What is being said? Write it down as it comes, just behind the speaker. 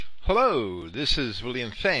Hello, this is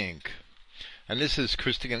William Fink, and this is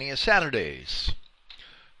Christogenea Saturdays.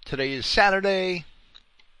 Today is Saturday,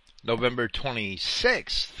 November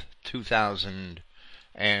 26th,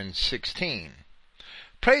 2016.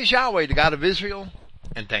 Praise Yahweh, the God of Israel,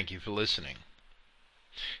 and thank you for listening.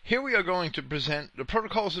 Here we are going to present the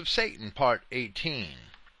Protocols of Satan, Part 18.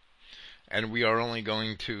 And we are only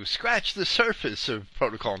going to scratch the surface of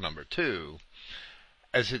Protocol number 2,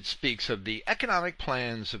 as it speaks of the economic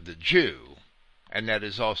plans of the Jew, and that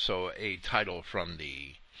is also a title from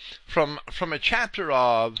a chapter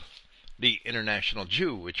of the International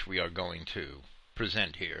Jew, which we are going to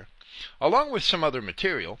present here, along with some other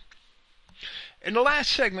material. In the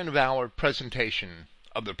last segment of our presentation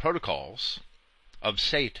of the Protocols of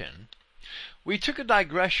Satan, we took a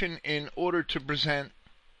digression in order to present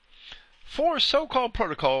 4 so-called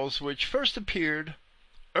protocols which first appeared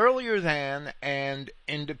earlier than and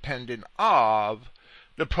independent of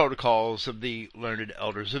the protocols of the learned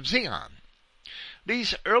elders of Zion.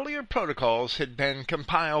 These earlier protocols had been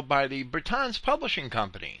compiled by the Bretons Publishing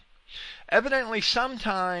Company, evidently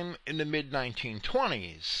sometime in the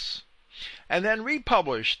mid-1920s, and then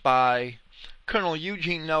republished by Colonel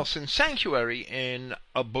Eugene Nelson Sanctuary in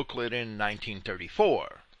a booklet in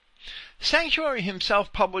 1934. Sanctuary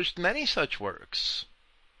himself published many such works,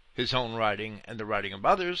 his own writing and the writing of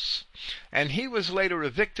others, and he was later a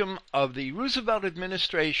victim of the Roosevelt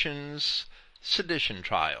administration's sedition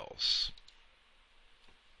trials.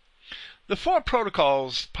 The 4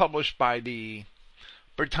 protocols published by the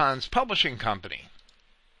Bretons Publishing Company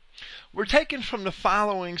were taken from the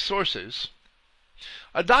following sources: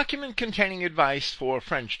 a document containing advice for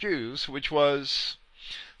French Jews, which was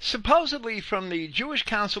supposedly from the Jewish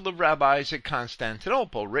Council of Rabbis at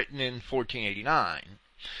Constantinople, written in 1489,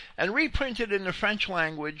 and reprinted in the French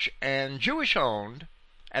language and Jewish-owned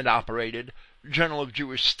and operated Journal of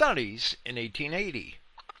Jewish Studies in 1880.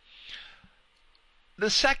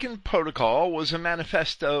 The second protocol was a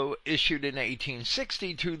manifesto issued in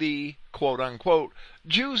 1860 to the quote-unquote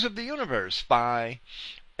Jews of the Universe by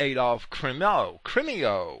Adolf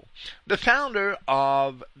Crimeo, the founder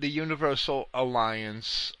of the Universal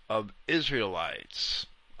Alliance of Israelites,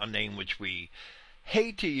 a name which we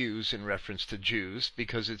hate to use in reference to Jews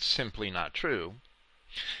because it's simply not true.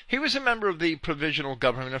 He was a member of the Provisional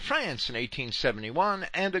Government of France in 1871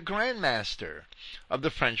 and a Grand Master of the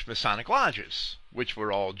French Masonic Lodges, which were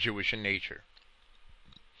all Jewish in nature.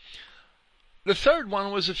 The third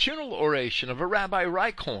one was a funeral oration of a Rabbi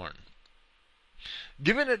Reichhorn,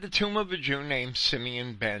 given at the tomb of a Jew named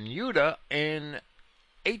Simeon ben Yehuda in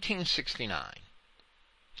 1869.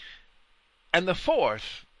 And the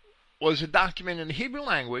fourth was a document in the Hebrew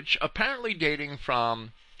language, apparently dating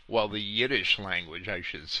from, the Yiddish language, I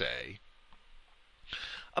should say,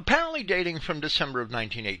 apparently dating from December of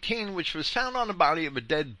 1918, which was found on the body of a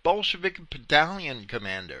dead Bolshevik battalion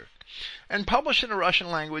commander, and published in a Russian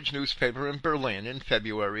language newspaper in Berlin in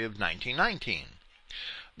February of 1919.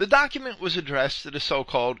 The document was addressed to the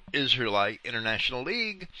so-called Israelite International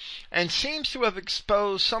League and seems to have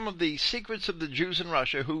exposed some of the secrets of the Jews in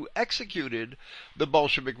Russia who executed the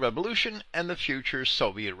Bolshevik Revolution and the future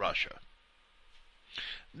Soviet Russia.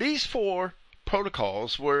 These 4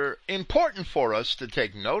 protocols were important for us to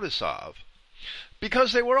take notice of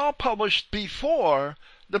because they were all published before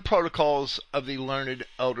the protocols of the learned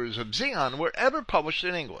elders of Zion were ever published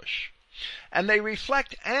in English, and they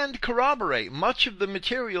reflect and corroborate much of the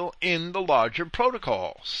material in the larger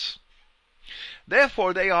protocols.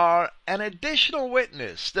 Therefore, they are an additional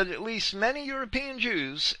witness that at least many European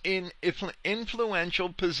Jews in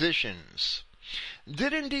influential positions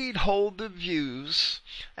did indeed hold the views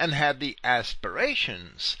and have the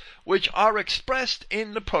aspirations which are expressed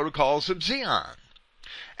in the Protocols of Zion.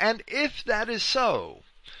 And if that is so,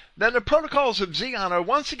 then the Protocols of Zion are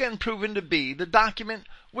once again proven to be the document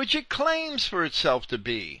which it claims for itself to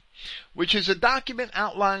be, which is a document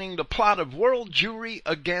outlining the plot of world Jewry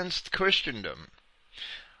against Christendom.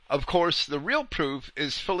 Of course, the real proof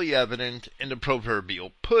is fully evident in the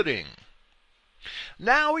proverbial pudding.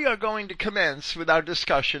 Now we are going to commence with our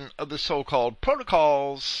discussion of the so-called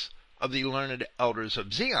Protocols of the Learned Elders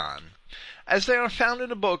of Zion, as they are found in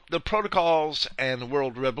the book The Protocols and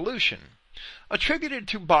World Revolution, attributed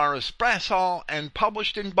to Boris Brassall and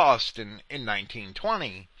published in Boston in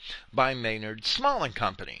 1920 by Maynard Small and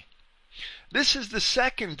Company. This is the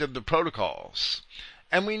second of the protocols,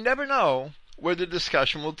 and we never know where the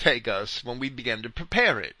discussion will take us when we begin to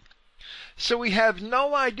prepare it. So we have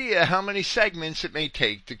no idea how many segments it may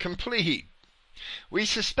take to complete. We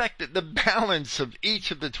suspect that the balance of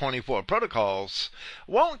each of the 24 protocols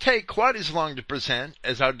won't take quite as long to present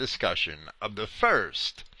as our discussion of the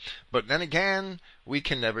first, but then again, we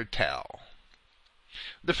can never tell.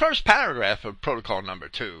 The first paragraph of protocol number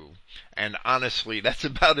 2, and honestly that's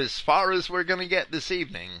about as far as we're going to get this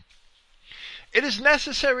evening. It is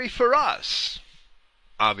necessary for us,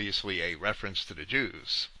 obviously a reference to the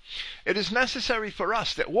Jews, it is necessary for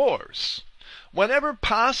us that wars, whenever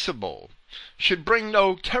possible, should bring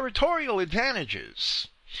no territorial advantages.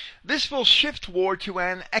 This will shift war to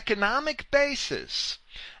an economic basis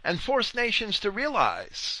and force nations to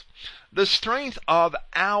realize the strength of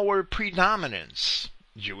our predominance,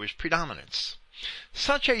 Jewish predominance.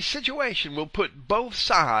 Such a situation will put both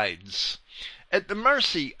sides at the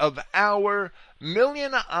mercy of our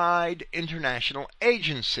million-eyed international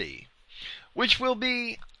agency, which will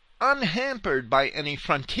be unhampered by any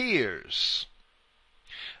frontiers.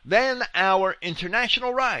 Then our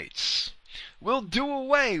international rights will do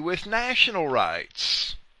away with national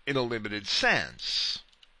rights in a limited sense,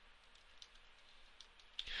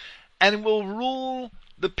 and will rule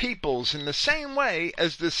the peoples in the same way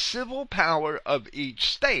as the civil power of each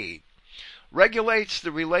state regulates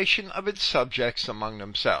the relation of its subjects among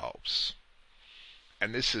themselves.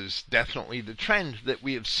 And this is definitely the trend that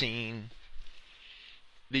we have seen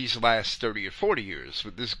these last 30 or 40 years,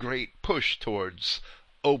 with this great push towards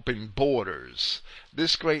open borders,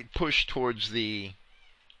 this great push towards the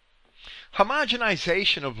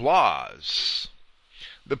homogenization of laws,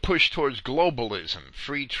 the push towards globalism,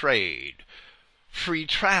 free trade, free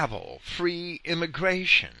travel, free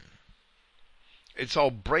immigration. It's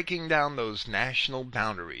all breaking down those national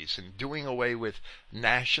boundaries and doing away with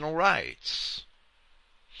national rights.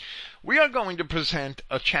 We are going to present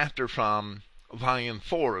a chapter from Volume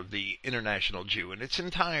 4 of the International Jew in its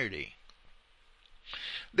entirety.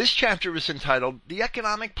 This chapter is entitled The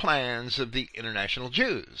Economic Plans of the International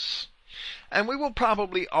Jews, and we will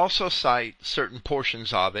probably also cite certain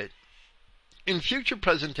portions of it in future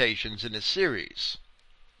presentations in this series.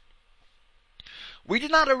 We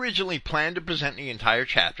did not originally plan to present the entire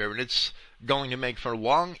chapter, and it's going to make for a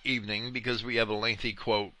long evening because we have a lengthy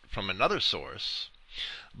quote from another source,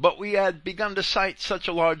 but we had begun to cite such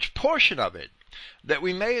a large portion of it that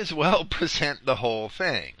we may as well present the whole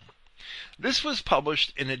thing. This was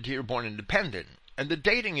published in a Dearborn Independent, and the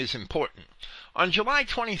dating is important, on July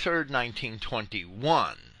 23,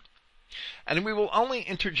 1921, and we will only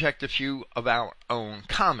interject a few of our own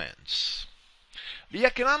comments. The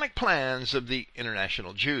Economic Plans of the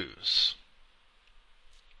International Jews.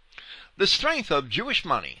 The strength of Jewish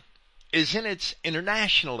money is in its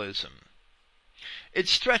internationalism. It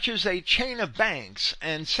stretches a chain of banks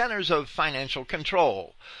and centers of financial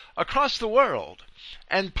control across the world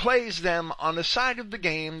and plays them on the side of the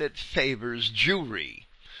game that favors Jewry.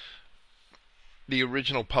 The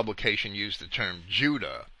original publication used the term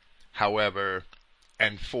Judah, however,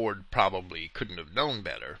 and Ford probably couldn't have known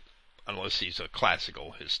better, unless he's a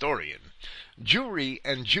classical historian. Jewry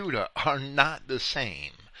and Judah are not the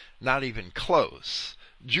same, not even close.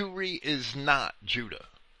 Jewry is not Judah.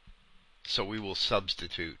 So we will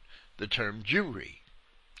substitute the term Jewry,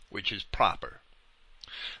 which is proper.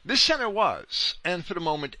 This center was, and for the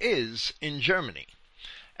moment is, in Germany,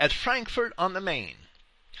 at Frankfurt on the Main.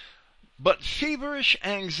 But feverish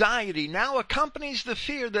anxiety now accompanies the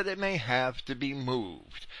fear that it may have to be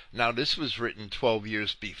moved. Now this was written 12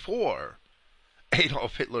 years before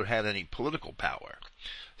Adolf Hitler had any political power.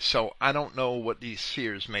 So I don't know what these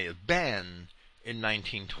fears may have been in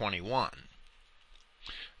 1921.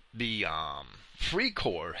 The Free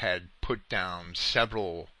Corps had put down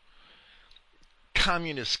several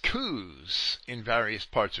communist coups in various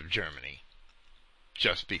parts of Germany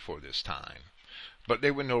just before this time. But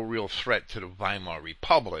they were no real threat to the Weimar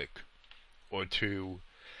Republic or to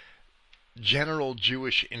general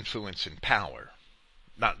Jewish influence and power.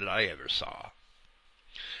 Not that I ever saw.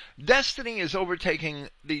 Destiny is overtaking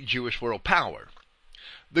the Jewish world power.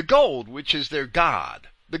 The gold, which is their god,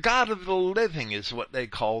 the god of the living is what they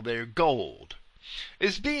call their gold,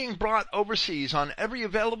 is being brought overseas on every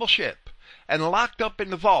available ship and locked up in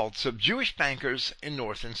the vaults of Jewish bankers in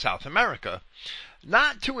North and South America,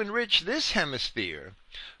 not to enrich this hemisphere,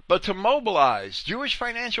 but to mobilize Jewish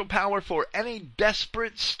financial power for any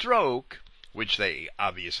desperate stroke, which they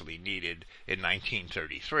obviously needed in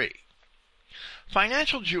 1933.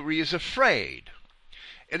 Financial Jewry is afraid.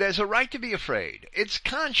 It has a right to be afraid. Its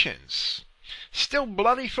conscience, still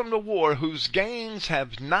bloody from the war whose gains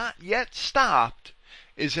have not yet stopped,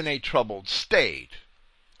 is in a troubled state.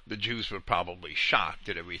 The Jews were probably shocked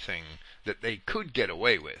at everything that they could get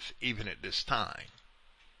away with, even at this time.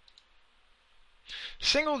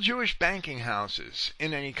 Single Jewish banking houses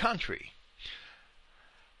in any country,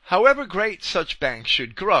 however great such banks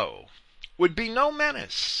should grow, would be no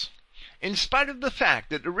menace, in spite of the fact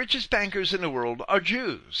that the richest bankers in the world are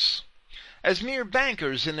Jews. As mere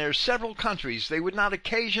bankers in their several countries, they would not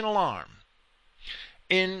occasion alarm.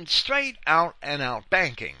 In straight out-and-out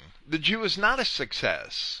banking, the Jew is not a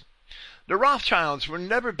success. The Rothschilds were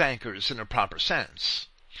never bankers in a proper sense.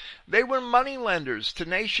 They were money lenders to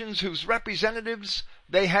nations whose representatives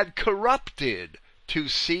they had corrupted to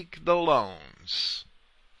seek the loans.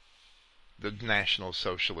 The National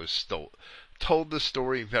Socialists told the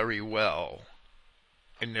story very well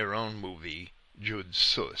in their own movie, Jude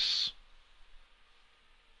Sus.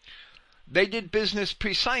 They did business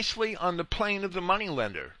precisely on the plane of the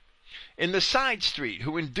moneylender, in the side street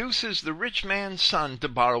who induces the rich man's son to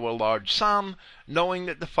borrow a large sum, knowing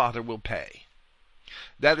that the father will pay.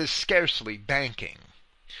 That is scarcely banking.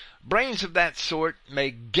 Brains of that sort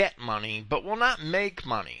may get money, but will not make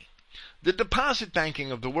money. The deposit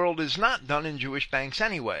banking of the world is not done in Jewish banks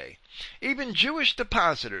anyway. Even Jewish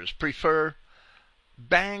depositors prefer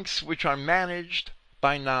banks which are managed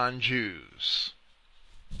by non-Jews,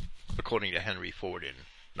 according to Henry Ford in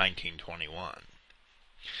 1921.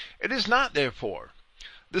 It is not, therefore,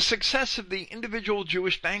 the success of the individual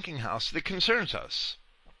Jewish banking house that concerns us.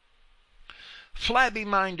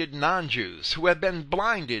 Flabby-minded non-Jews who have been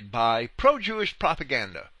blinded by pro-Jewish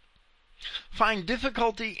propaganda find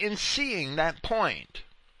difficulty in seeing that point.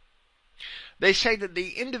 They say that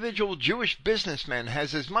the individual Jewish businessman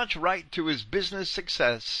has as much right to his business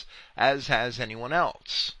success as has anyone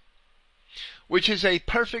else, which is a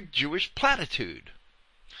perfect Jewish platitude.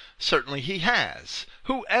 Certainly he has.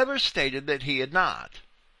 Whoever stated that he had not?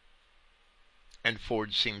 And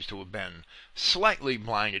Ford seems to have been slightly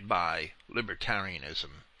blinded by libertarianism.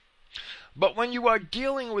 But when you are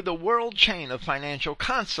dealing with a world chain of financial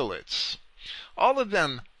consulates, all of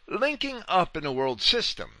them linking up in a world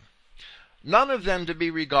system, none of them to be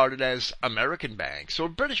regarded as American banks or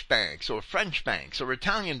British banks or French banks or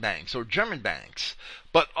Italian banks or German banks,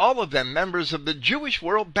 but all of them members of the Jewish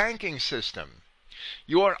world banking system,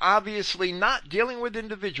 you are obviously not dealing with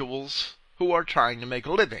individuals who are trying to make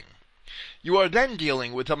a living. You are then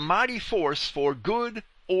dealing with a mighty force for good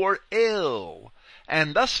or ill,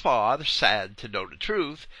 and thus far, sad to know the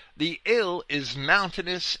truth, the ill is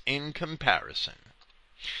mountainous in comparison.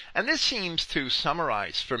 And this seems to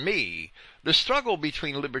summarize for me the struggle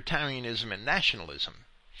between libertarianism and nationalism.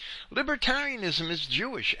 Libertarianism is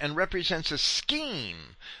Jewish and represents a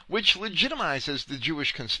scheme which legitimizes the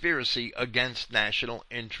Jewish conspiracy against national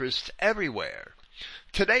interests everywhere.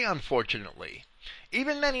 Today, unfortunately,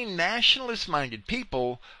 even many nationalist-minded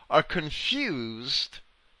people are confused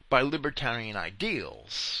by libertarian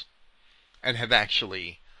ideals and have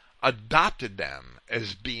actually adopted them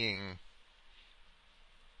as being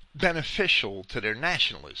beneficial to their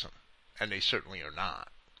nationalism, and they certainly are not.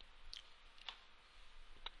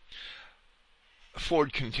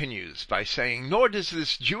 Ford continues by saying, nor does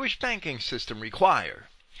this Jewish banking system require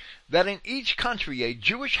that in each country a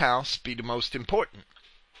Jewish house be the most important.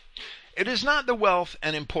 It is not the wealth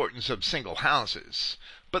and importance of single houses,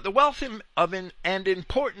 but the wealth and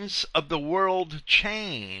importance of the world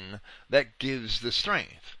chain that gives the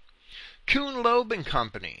strength. Kuhn Loeb and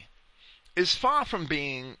Company is far from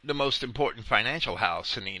being the most important financial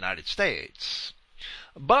house in the United States.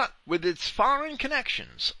 But with its foreign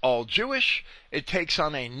connections, all Jewish, it takes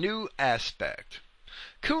on a new aspect.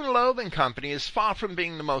 Kuhn Loeb and Company is far from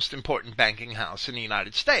being the most important banking house in the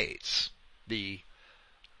United States. The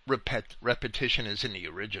repetition is in the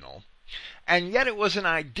original. And yet it was an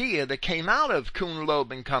idea that came out of Kuhn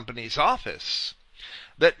Loeb and Company's office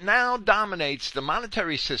that now dominates the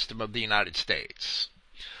monetary system of the United States.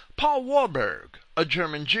 Paul Warburg, a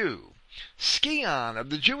German Jew, scion of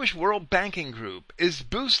the Jewish World Banking Group, is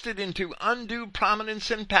boosted into undue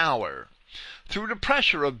prominence and power through the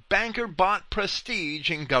pressure of banker-bought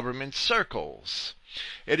prestige in government circles.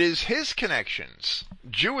 It is his connections,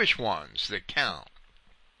 Jewish ones, that count.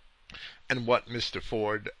 And what Mr.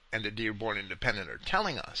 Ford and the Dearborn Independent are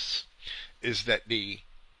telling us is that the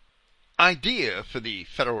idea for the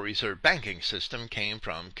Federal Reserve banking system came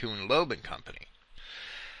from Kuhn Loeb and Company.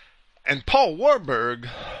 And Paul Warburg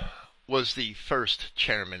was the first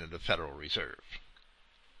chairman of the Federal Reserve.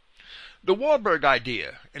 The Warburg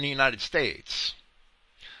idea in the United States,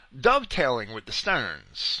 dovetailing with the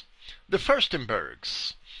Stearns, the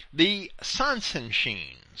Furstenbergs, the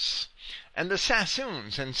Sonsensheens, and the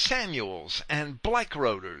Sassoons and Samuels and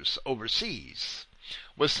Bleichroders overseas,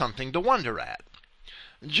 was something to wonder at.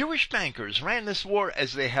 Jewish bankers ran this war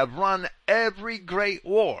as they have run every great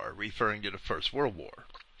war, referring to the First World War.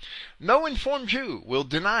 No informed Jew will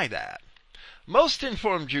deny that. Most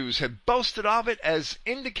informed Jews have boasted of it as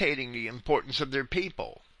indicating the importance of their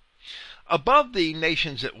people. Above the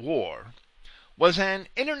nations at war was an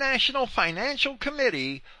international financial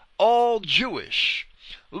committee, all Jewish,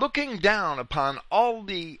 looking down upon all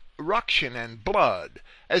the ruction and blood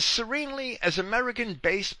as serenely as American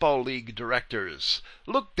Baseball League directors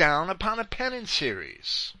look down upon a pennant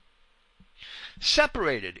series.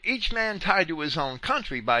 Separated, each man tied to his own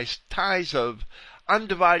country by ties of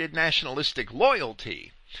undivided nationalistic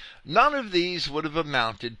loyalty, none of these would have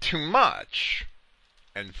amounted to much,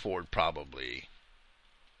 and Ford probably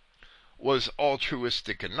was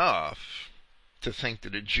altruistic enough to think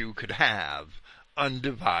that a Jew could have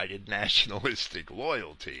undivided nationalistic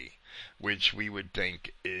loyalty, which we would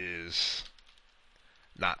think is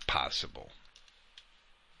not possible.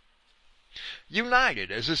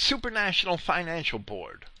 United as a supranational financial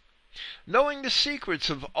board, knowing the secrets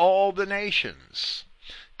of all the nations,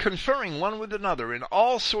 conferring one with another in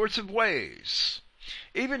all sorts of ways,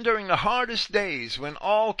 even during the hardest days when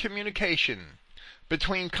all communication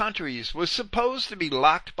between countries was supposed to be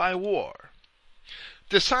locked by war,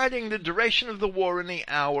 deciding the duration of the war in the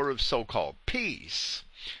hour of so-called peace.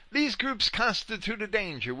 These groups constitute a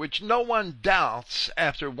danger which no one doubts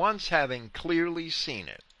after once having clearly seen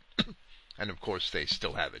it. And of course they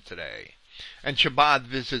still have it today. And Chabad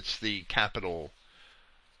visits the capital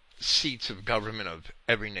seats of government of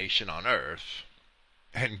every nation on earth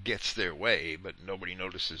and gets their way, but nobody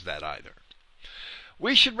notices that either.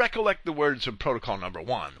 We should recollect the words of Protocol Number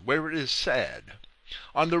 1, where it is said,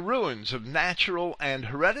 "On the ruins of natural and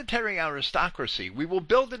hereditary aristocracy, we will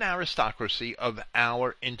build an aristocracy of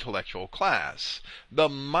our intellectual class, the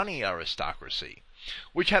money aristocracy,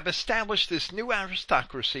 which have established this new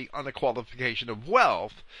aristocracy on the qualification of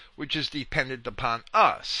wealth, which is dependent upon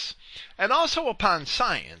us, and also upon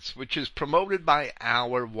science, which is promoted by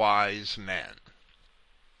our wise men."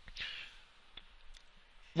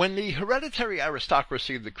 When the hereditary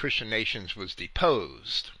aristocracy of the Christian nations was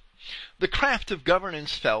deposed, the craft of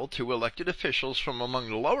governance fell to elected officials from among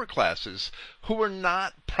the lower classes who were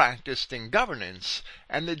not practiced in governance,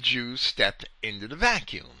 and the Jews stepped into the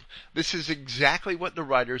vacuum. This is exactly what the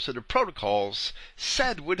writers of the protocols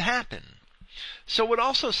said would happen. So it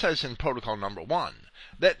also says in Protocol Number 1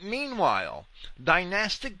 that meanwhile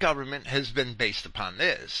dynastic government has been based upon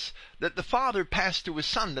this, that the father passed to his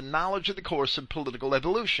son the knowledge of the course of political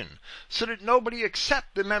evolution, so that nobody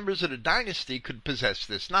except the members of the dynasty could possess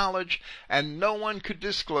this knowledge, and no one could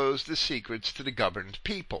disclose the secrets to the governed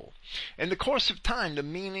people. In the course of time, the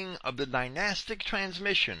meaning of the dynastic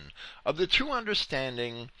transmission of the true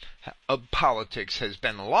understanding of politics has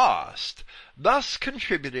been lost, thus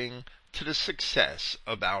contributing to the success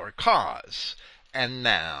of our cause. And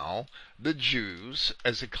now the Jews,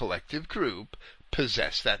 as a collective group,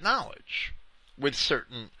 possess that knowledge, with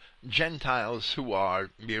certain Gentiles who are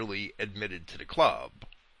merely admitted to the club.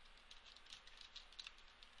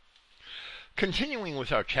 Continuing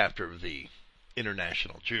with our chapter of the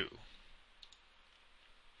International Jew.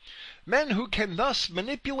 Men who can thus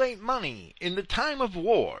manipulate money in the time of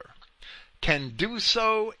war can do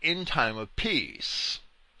so in time of peace.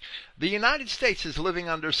 The United States is living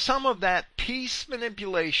under some of that peace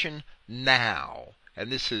manipulation now,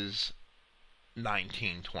 and this is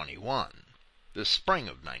 1921, the spring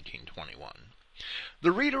of 1921.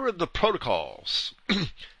 The reader of the protocols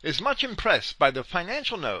is much impressed by the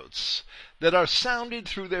financial notes that are sounded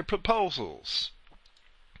through their proposals.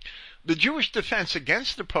 The Jewish defense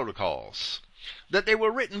against the protocols, that they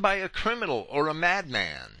were written by a criminal or a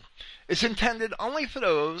madman, is intended only for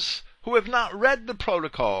those who have not read the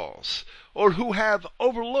protocols or who have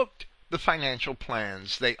overlooked the financial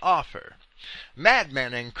plans they offer.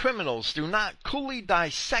 Madmen and criminals do not coolly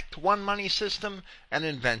dissect one money system and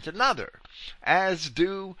invent another, as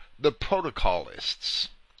do the protocolists,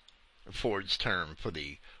 Ford's term for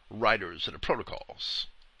the writers of the protocols.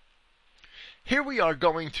 Here we are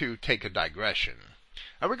going to take a digression,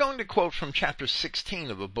 and we're going to quote from chapter 16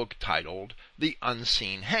 of a book titled The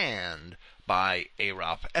Unseen Hand by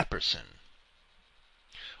Arulf Epperson.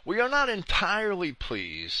 We are not entirely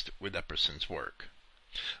pleased with Epperson's work,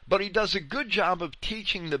 but he does a good job of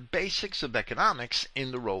teaching the basics of economics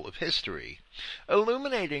in the role of history,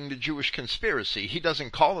 illuminating the Jewish conspiracy. He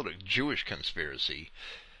doesn't call it a Jewish conspiracy.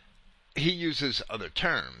 He uses other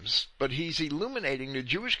terms, but he's illuminating the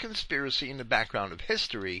Jewish conspiracy in the background of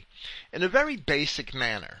history in a very basic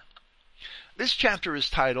manner. This chapter is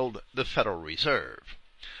titled The Federal Reserve.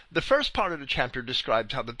 The first part of the chapter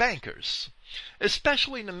describes how the bankers,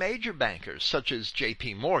 especially the major bankers such as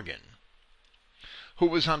J.P. Morgan, who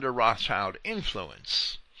was under Rothschild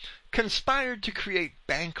influence, conspired to create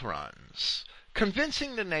bank runs,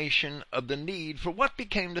 convincing the nation of the need for what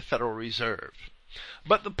became the Federal Reserve.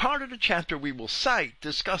 But the part of the chapter we will cite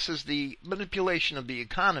discusses the manipulation of the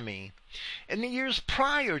economy in the years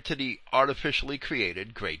prior to the artificially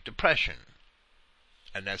created Great Depression.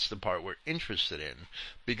 And that's the part we're interested in,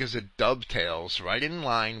 because it dovetails right in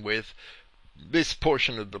line with this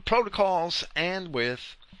portion of the protocols and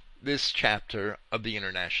with this chapter of the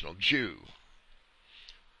International Jew.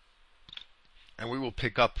 And we will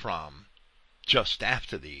pick up from just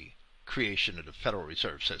after the creation of the Federal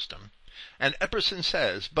Reserve System. And Epperson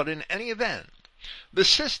says, but in any event, the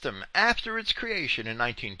system after its creation in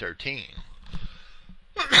 1913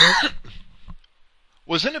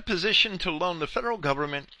 was in a position to loan the federal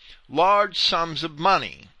government large sums of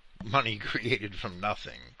money created from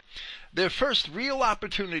nothing. Their first real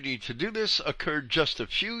opportunity to do this occurred just a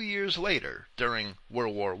few years later during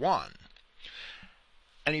World War I.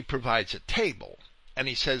 And he provides a table. And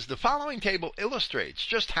he says the following table illustrates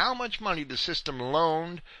just how much money the system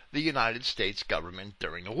loaned the United States government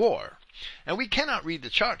during the war. And we cannot read the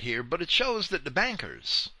chart here, but it shows that the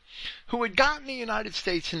bankers who had gotten the United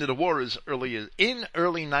States into the war as early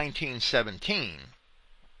 1917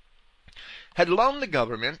 had loaned the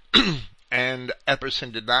government, and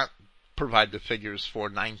Epperson did not provide the figures for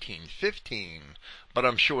 1915, but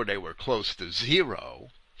I'm sure they were close to zero.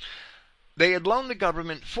 They had loaned the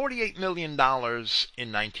government $48 million in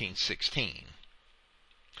 1916,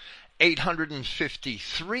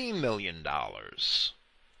 $853 million in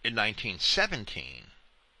 1917,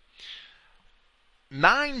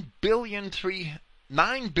 $9 billion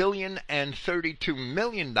and $32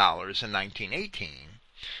 million in 1918,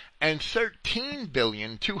 and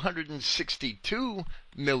 $13,262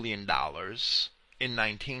 million in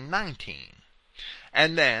 1919.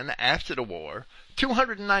 And then, after the war,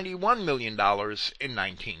 $291 million in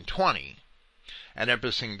 1920. And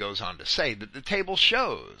Epperson goes on to say that the table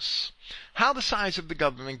shows how the size of the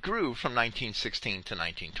government grew from 1916 to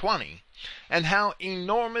 1920, and how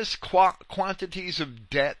enormous quantities of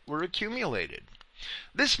debt were accumulated.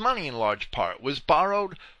 This money, in large part, was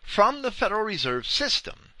borrowed from the Federal Reserve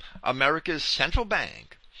System, America's central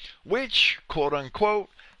bank, which, quote-unquote,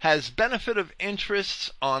 has benefit of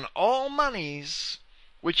interests on all monies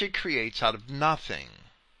which it creates out of nothing.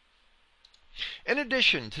 In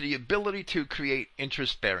addition to the ability to create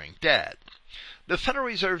interest-bearing debt, the Federal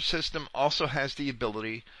Reserve System also has the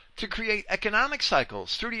ability to create economic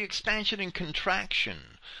cycles through the expansion and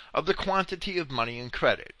contraction of the quantity of money and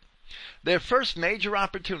credit. Their first major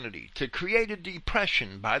opportunity to create a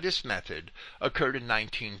depression by this method occurred in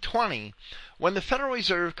 1920, when the Federal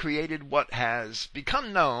Reserve created what has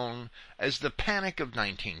become known as the Panic of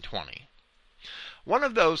 1920. One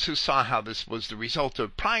of those who saw how this was the result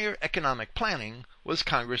of prior economic planning was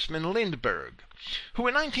Congressman Lindbergh, who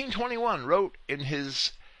in 1921 wrote in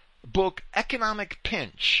his book Economic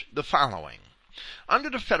Pinch the following: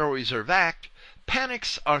 under the Federal Reserve Act,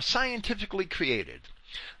 panics are scientifically created.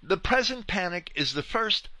 The present panic is the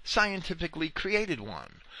first scientifically created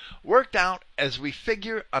one, worked out as we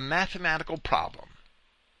figure a mathematical problem.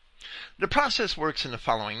 The process works in the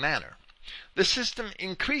following manner. The system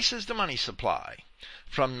increases the money supply.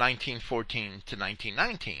 From 1914 to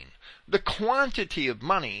 1919, the quantity of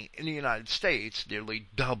money in the United States nearly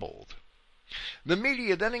doubled. The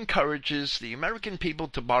media then encourages the American people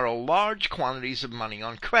to borrow large quantities of money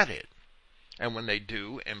on credit. And when they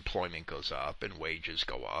do, employment goes up, and wages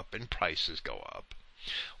go up, and prices go up.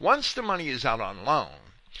 Once the money is out on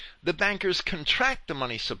loan, the bankers contract the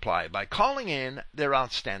money supply by calling in their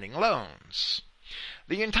outstanding loans.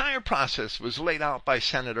 The entire process was laid out by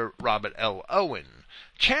Senator Robert L. Owen,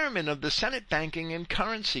 chairman of the Senate Banking and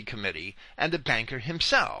Currency Committee and a banker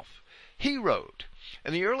himself. He wrote,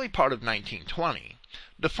 in the early part of 1920,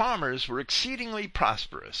 the farmers were exceedingly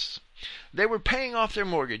prosperous. They were paying off their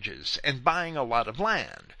mortgages and buying a lot of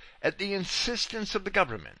land at the insistence of the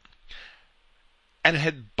government, and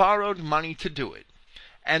had borrowed money to do it.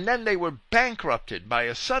 And then they were bankrupted by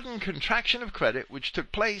a sudden contraction of credit which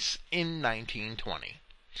took place in 1920.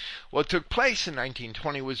 What took place in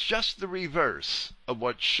 1920 was just the reverse of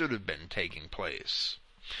what should have been taking place.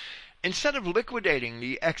 Instead of liquidating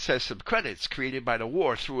the excess of credits created by the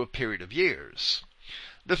war through a period of years,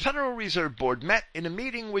 the Federal Reserve Board met in a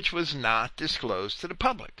meeting which was not disclosed to the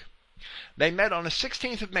public. They met on the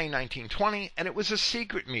 16th of May 1920, and it was a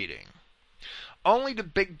secret meeting. Only the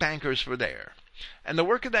big bankers were there, and the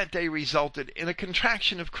work of that day resulted in a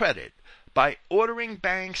contraction of credit by ordering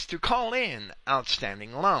banks to call in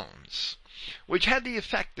outstanding loans, which had the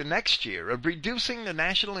effect the next year of reducing the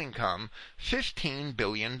national income $15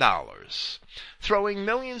 billion, throwing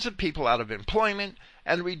millions of people out of employment,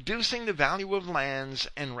 and reducing the value of lands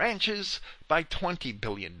and ranches by $20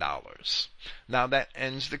 billion. Now that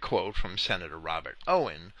ends the quote from Senator Robert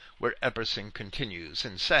Owen, where Epperson continues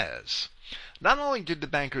and says, "Not only did the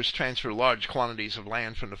bankers transfer large quantities of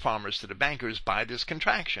land from the farmers to the bankers by this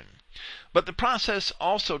contraction, but the process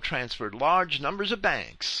also transferred large numbers of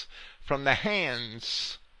banks from the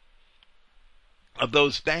hands of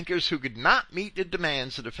those bankers who could not meet the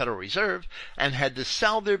demands of the Federal Reserve and had to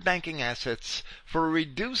sell their banking assets for a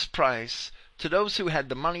reduced price to those who had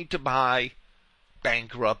the money to buy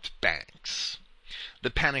bankrupt banks.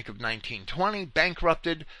 The Panic of 1920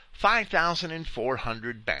 bankrupted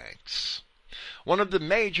 5,400 banks. One of the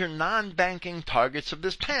major non-banking targets of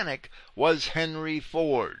this panic was Henry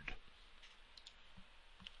Ford,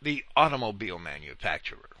 the automobile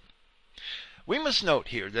manufacturer. We must note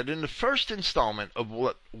here that in the first installment of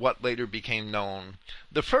what later became known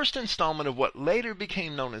as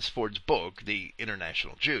Ford's book, The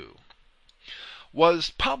International Jew,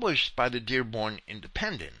 was published by the Dearborn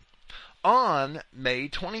Independent on May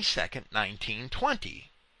 22,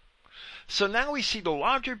 1920. So now we see the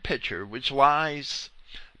larger picture which lies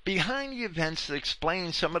behind the events that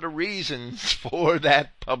explain some of the reasons for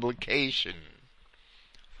that publication.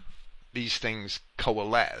 These things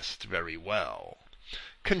coalesced very well.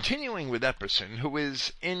 Continuing with Epperson, who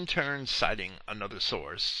is in turn citing another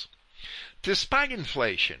source, despite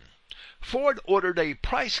inflation, Ford ordered a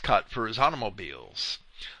price cut for his automobiles,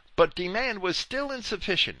 but demand was still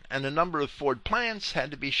insufficient and a number of Ford plants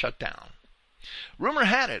had to be shut down. Rumor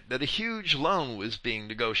had it that a huge loan was being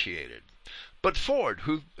negotiated, but Ford,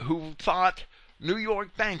 who thought New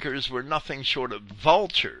York bankers were nothing short of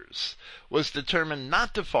vultures, was determined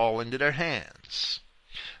not to fall into their hands.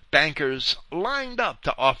 Bankers lined up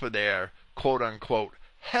to offer their quote-unquote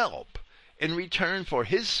help in return for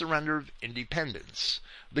his surrender of independence.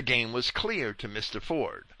 The game was clear to Mr.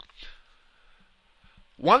 Ford.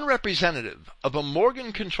 One representative of a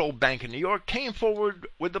Morgan-controlled bank in New York came forward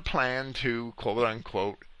with a plan to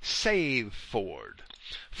quote-unquote save Ford.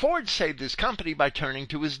 Ford saved his company by turning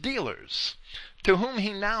to his dealers, to whom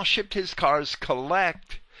he now shipped his cars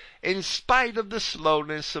collect in spite of the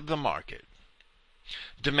slowness of the market.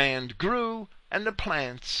 Demand grew and the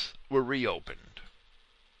plants were reopened.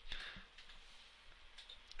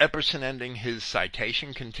 Epperson, ending his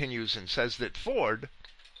citation, continues and says that Ford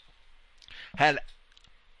had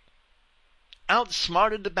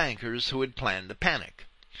outsmarted the bankers who had planned the panic,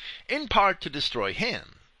 in part to destroy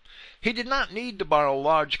him. He did not need to borrow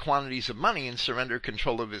large quantities of money and surrender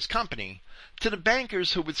control of his company to the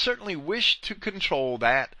bankers who would certainly wish to control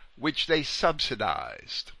that which they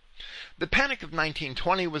subsidized. The Panic of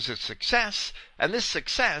 1920 was a success, and this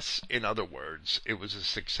success, in other words, it was a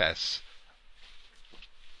success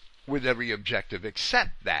with every objective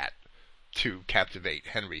except that to captivate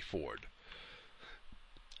Henry Ford.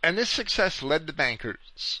 And this success led the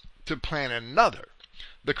bankers to plan another,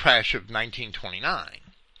 the crash of 1929.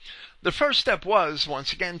 The first step was,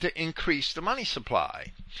 once again, to increase the money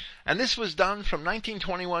supply, and this was done from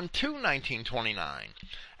 1921 to 1929,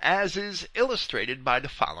 as is illustrated by the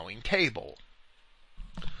following table.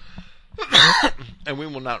 And we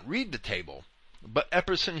will not read the table, but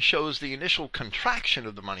Epperson shows the initial contraction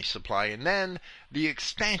of the money supply and then the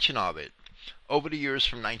expansion of it over the years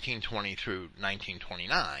from 1920 through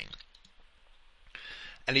 1929.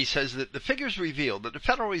 And he says that the figures reveal that the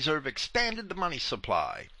Federal Reserve expanded the money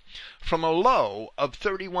supply from a low of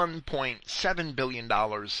 $31.7 billion in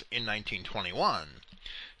 1921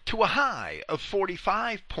 to a high of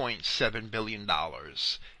 $45.7 billion in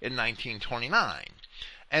 1929,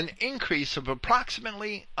 an increase of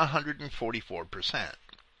approximately 144%.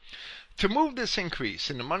 To move this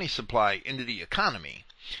increase in the money supply into the economy,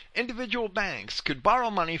 individual banks could borrow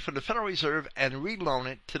money from the Federal Reserve and reloan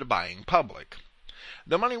it to the buying public.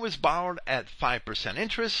 The money was borrowed at 5%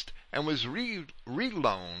 interest and was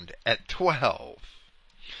reloaned at 12%.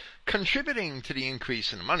 Contributing to the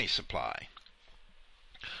increase in the money supply,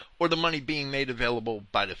 or the money being made available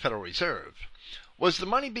by the Federal Reserve, was the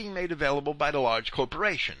money being made available by the large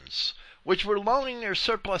corporations, which were loaning their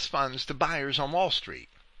surplus funds to buyers on Wall Street.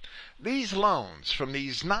 These loans from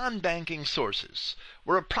these non-banking sources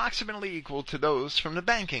were approximately equal to those from the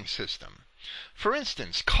banking system. For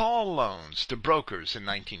instance, call loans to brokers in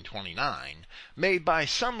 1929 made by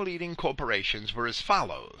some leading corporations were as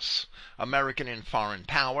follows: American and Foreign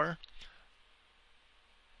Power,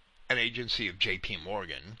 an agency of J.P.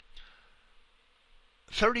 Morgan,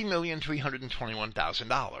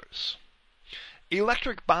 $30,321,000.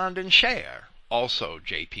 Electric Bond and Share, also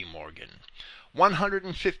J.P. Morgan,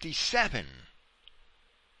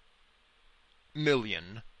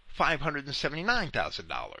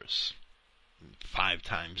 $157,579,000. 5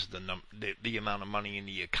 times the amount of money in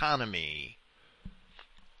the economy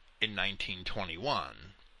in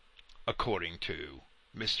 1921, according to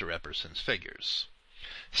Mr. Epperson's figures.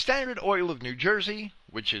 Standard Oil of New Jersey,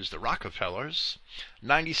 which is the Rockefellers,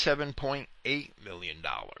 $97.8 million.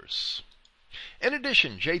 In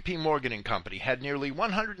addition, J.P. Morgan and Company had nearly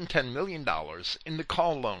 $110 million in the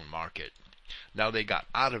call loan market. Now, they got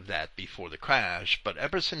out of that before the crash, but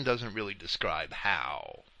Epperson doesn't really describe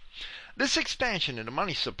how. This expansion in the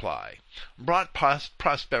money supply brought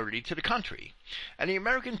prosperity to the country, and the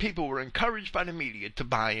American people were encouraged by the media to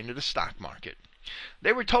buy into the stock market.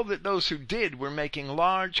 They were told that those who did were making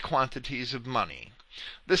large quantities of money.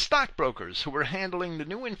 The stockbrokers who were handling the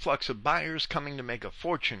new influx of buyers coming to make a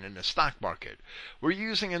fortune in the stock market were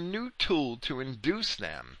using a new tool to induce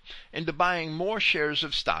them into buying more shares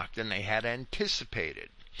of stock than they had anticipated.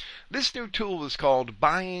 This new tool was called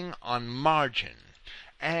buying on margin,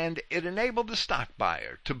 and it enabled the stock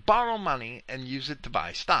buyer to borrow money and use it to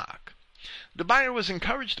buy stock. The buyer was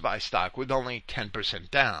encouraged to buy stock with only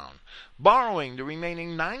 10% down, borrowing the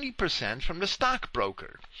remaining 90% from the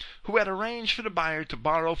stockbroker, who had arranged for the buyer to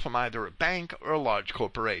borrow from either a bank or a large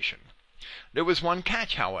corporation. There was one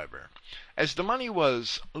catch, however, as the money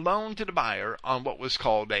was loaned to the buyer on what was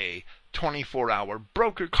called a 24-hour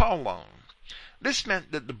broker call loan. This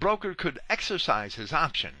meant that the broker could exercise his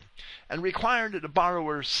option and required that the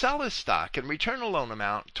borrower sell his stock and return the loan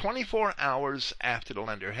amount 24 hours after the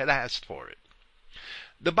lender had asked for it.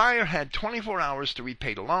 The buyer had 24 hours to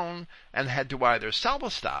repay the loan and had to either sell the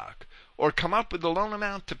stock or come up with the loan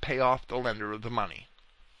amount to pay off the lender of the money.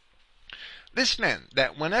 This meant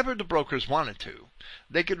that whenever the brokers wanted to,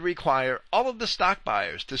 they could require all of the stock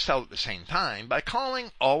buyers to sell at the same time by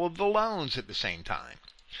calling all of the loans at the same time.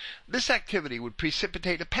 This activity would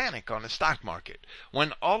precipitate a panic on the stock market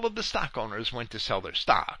when all of the stock owners went to sell their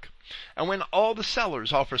stock. And when all the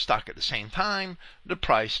sellers offer stock at the same time, the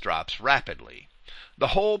price drops rapidly. The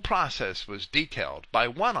whole process was detailed by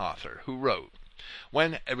one author who wrote,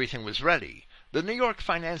 "When everything was ready, the New York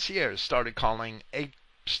financiers started calling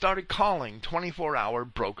 24-hour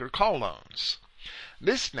broker call loans.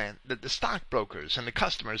 This meant that the stockbrokers and the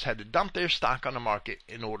customers had to dump their stock on the market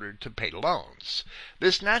in order to pay the loans.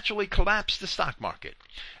 This naturally collapsed the stock market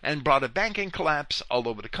and brought a banking collapse all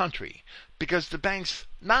over the country because the banks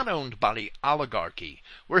not owned by the oligarchy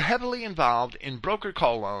were heavily involved in broker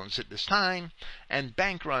call loans at this time, and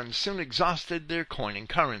bank runs soon exhausted their coin and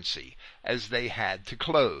currency as they had to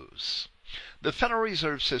close. The Federal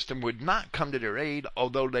Reserve System would not come to their aid,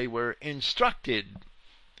 although they were instructed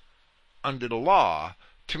under the law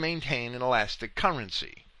to maintain an elastic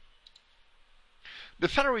currency. The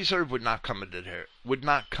Federal Reserve would not come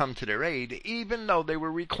to their aid, even though they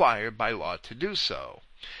were required by law to do so,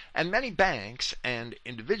 and many banks and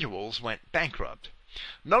individuals went bankrupt.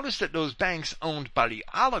 Notice that those banks owned by the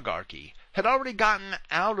oligarchy had already gotten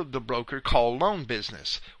out of the broker call loan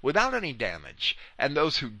business without any damage, and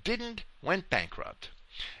those who didn't went bankrupt.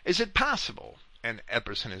 Is it possible, and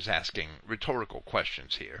Epperson is asking rhetorical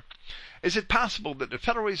questions here, is it possible that the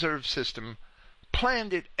Federal Reserve System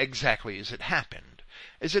planned it exactly as it happened?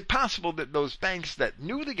 Is it possible that those banks that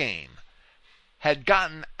knew the game had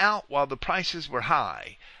gotten out while the prices were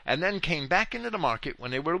high and then came back into the market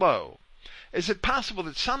when they were low? Is it possible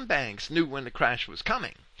that some banks knew when the crash was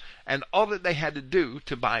coming and all that they had to do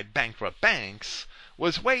to buy bankrupt banks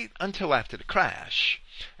was wait until after the crash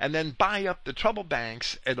and then buy up the troubled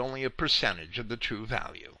banks at only a percentage of the true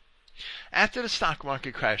value? After the stock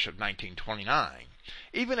market crash of 1929,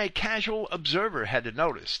 even a casual observer had to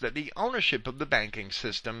notice that the ownership of the banking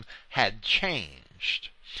system had changed.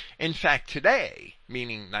 In fact, today,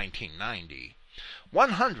 meaning 1990,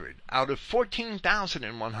 100 out of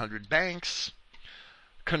 14,100 banks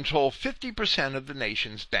control 50% of the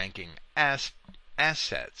nation's banking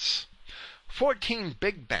assets. 14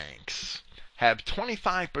 big banks have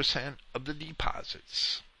 25% of the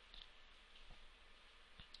deposits.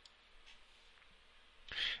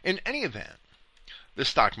 In any event, the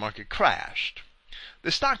stock market crashed.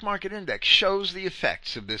 The stock market index shows the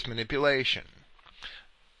effects of this manipulation.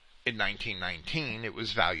 In 1919, it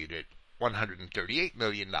was valued at $138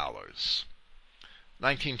 million.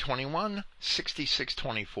 1921,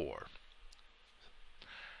 $66.24.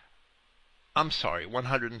 I'm sorry,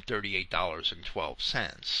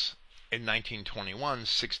 $138.12. In 1921,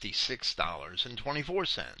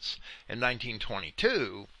 $66.24. In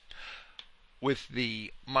 1922, with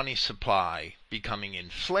the money supply becoming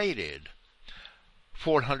inflated,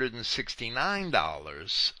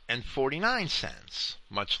 $469.49,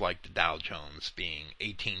 much like the Dow Jones being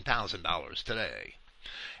 $18,000 today.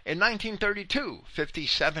 In 1932,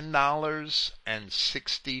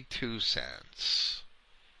 $57.62.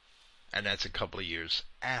 And that's a couple of years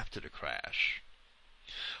after the crash.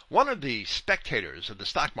 One of the spectators of the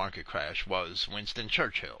stock market crash was Winston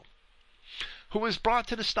Churchill, who was brought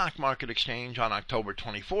to the stock market exchange on October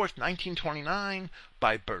 24, 1929,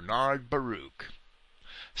 by Bernard Baruch.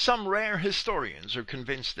 Some rare historians are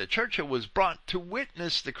convinced that Churchill was brought to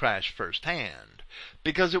witness the crash firsthand,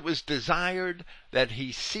 because it was desired that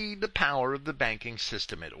he see the power of the banking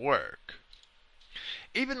system at work.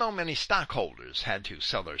 Even though many stockholders had to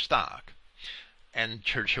sell their stock, and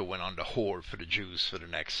Churchill went on to hoard for the Jews for the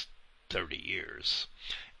next 30 years,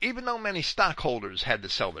 even though many stockholders had to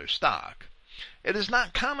sell their stock, it is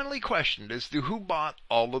not commonly questioned as to who bought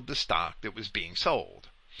all of the stock that was being sold.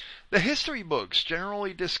 The history books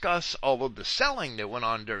generally discuss all of the selling that went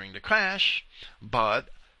on during the crash, but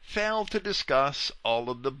fail to discuss all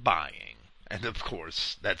of the buying. And of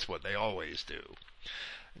course, that's what they always do.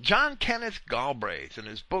 John Kenneth Galbraith, in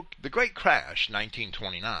his book The Great Crash,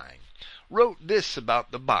 1929, wrote this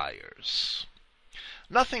about the buyers.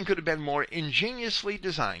 Nothing could have been more ingeniously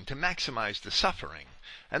designed to maximize the suffering,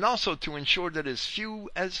 and also to ensure that as few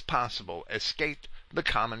as possible escaped the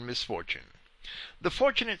common misfortune. The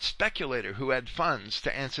fortunate speculator who had funds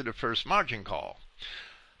to answer the first margin call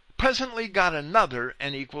presently got another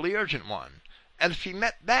and equally urgent one, and if he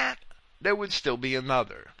met that, there would still be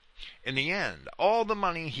another. In the end, all the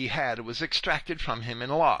money he had was extracted from him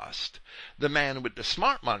and lost. The man with the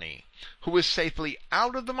smart money, who was safely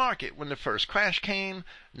out of the market when the first crash came,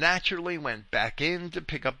 naturally went back in to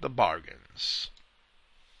pick up the bargains.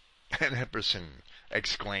 And Epperson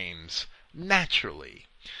exclaims, naturally.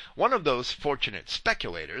 One of those fortunate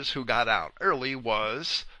speculators who got out early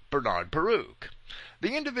was Bernard Baruch,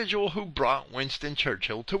 the individual who brought Winston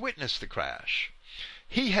Churchill to witness the crash.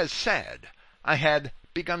 He has said, I had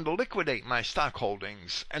begun to liquidate my stock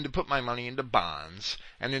holdings and to put my money into bonds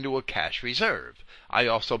and into a cash reserve. I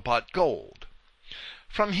also bought gold.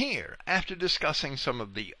 From here, after discussing some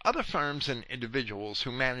of the other firms and individuals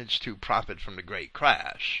who managed to profit from the great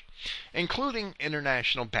crash, including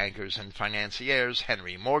international bankers and financiers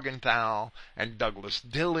Henry Morgenthau and Douglas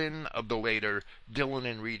Dillon of the later Dillon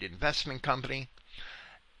and Reed Investment Company,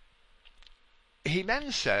 he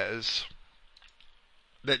then says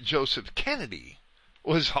that Joseph Kennedy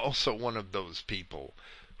was also one of those people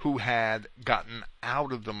who had gotten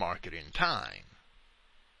out of the market in time.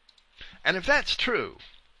 And if that's true,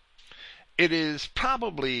 it is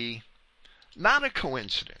probably not a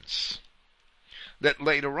coincidence that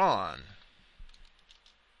later on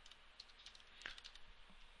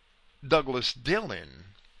Douglas Dillon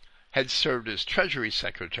had served as Treasury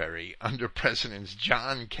Secretary under Presidents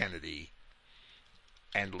John Kennedy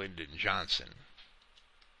and Lyndon Johnson.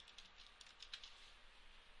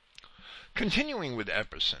 Continuing with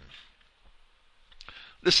Epperson,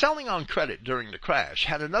 the selling on credit during the crash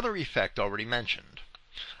had another effect already mentioned.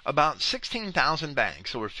 About 16,000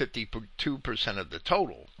 banks, or 52% of the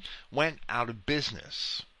total, went out of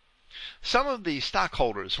business. Some of the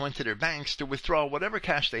stockholders went to their banks to withdraw whatever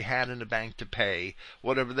cash they had in the bank to pay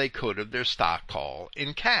whatever they could of their stock call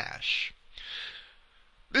in cash.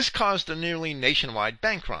 This caused a nearly nationwide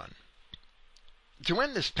bank run. To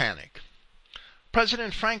end this panic,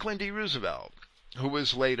 President Franklin D. Roosevelt, who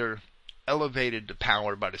was later elevated to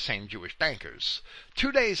power by the same Jewish bankers,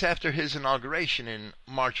 2 days after his inauguration in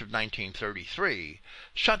March of 1933,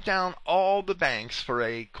 shut down all the banks for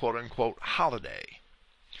a quote-unquote holiday.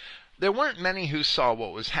 There weren't many who saw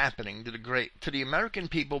what was happening to the American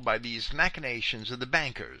people by these machinations of the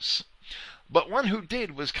bankers, but one who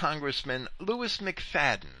did was Congressman Louis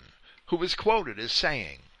McFadden, who was quoted as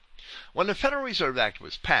saying, "When the Federal Reserve Act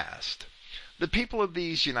was passed, the people of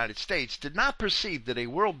these United States did not perceive that a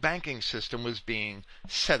world banking system was being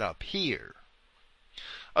set up here.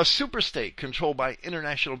 A superstate controlled by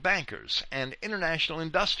international bankers and international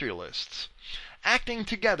industrialists, acting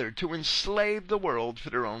together to enslave the world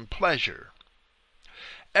for their own pleasure.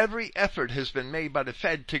 Every effort has been made by the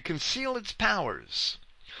Fed to conceal its powers,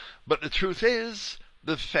 but the truth is,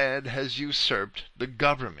 the Fed has usurped the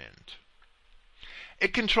government.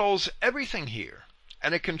 It controls everything here,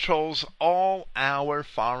 and it controls all our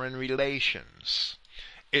foreign relations.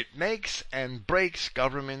 It makes and breaks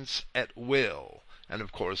governments at will." And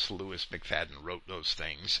of course, Louis McFadden wrote those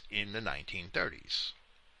things in the 1930s.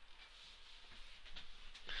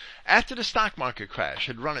 After the stock market crash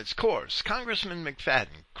had run its course, Congressman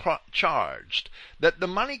McFadden charged that the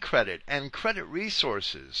money credit and credit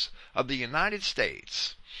resources of the United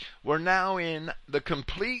States were now in the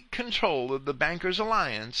complete control of the bankers'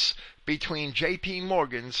 alliance between J.P.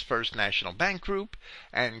 Morgan's First National Bank Group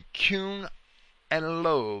and Kuhn and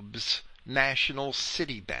Loeb's National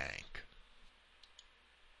City Bank.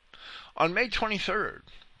 On May 23,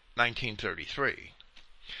 1933,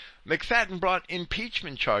 McFadden brought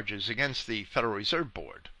impeachment charges against the Federal Reserve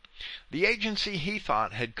Board, the agency he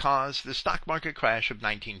thought had caused the stock market crash of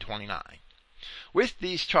 1929. With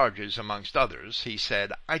these charges, amongst others, he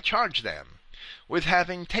said, "I charge them with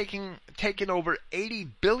having taken over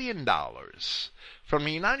 $80 billion from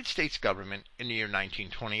the United States government in the year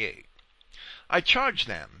 1928. I charge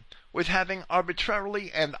them with having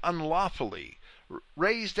arbitrarily and unlawfully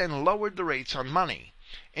raised and lowered the rates on money,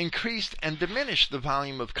 increased and diminished the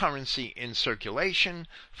volume of currency in circulation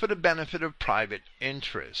for the benefit of private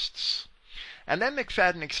interests." And then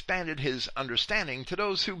McFadden expanded his understanding to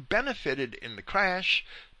those who benefited in the crash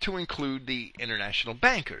to include the international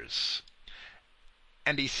bankers.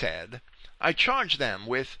 And he said, "I charge them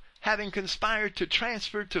with having conspired to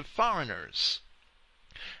transfer to foreigners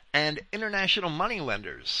and international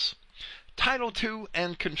moneylenders title to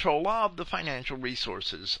and control of the financial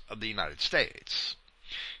resources of the United States."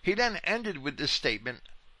 He then ended with this statement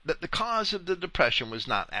that the cause of the Depression was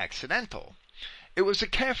not accidental. It was a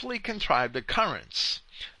carefully contrived occurrence.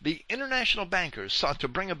 The international bankers sought to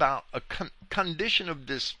bring about a condition of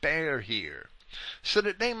despair here, so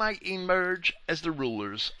that they might emerge as the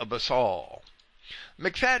rulers of us all.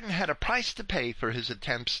 McFadden had a price to pay for his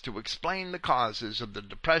attempts to explain the causes of the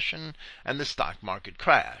Depression and the stock market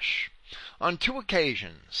crash. On 2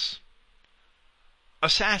 occasions,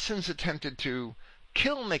 assassins attempted to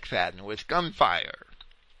kill McFadden with gunfire.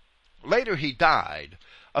 Later he died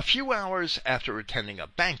a few hours after attending a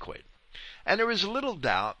banquet, and there is little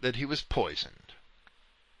doubt that he was poisoned.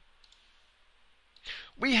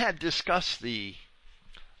 We had discussed the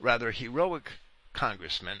rather heroic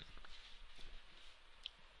Congressman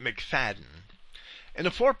McFadden in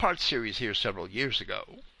a 4-part series here several years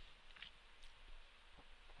ago,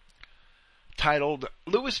 titled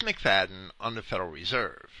Louis McFadden on the Federal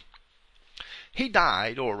Reserve. He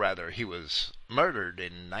died, or rather he was murdered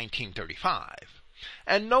in 1935,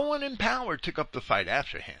 and no one in power took up the fight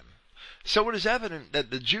after him. So it is evident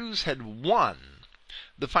that the Jews had won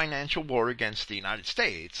the financial war against the United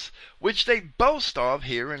States, which they boast of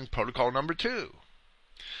here in Protocol Number 2.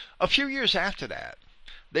 A few years after that,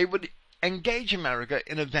 they would engage America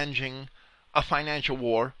in avenging a financial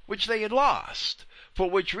war which they had lost, for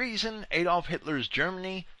which reason Adolf Hitler's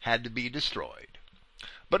Germany had to be destroyed.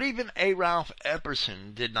 But even A. Ralph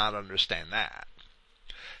Epperson did not understand that.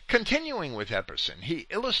 Continuing with Epperson, he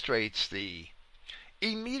illustrates the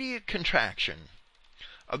immediate contraction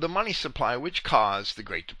of the money supply which caused the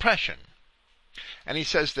Great Depression. And he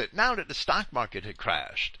says that now that the stock market had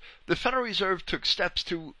crashed, the Federal Reserve took steps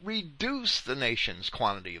to reduce the nation's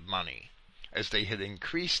quantity of money, as they had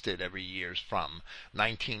increased it every year from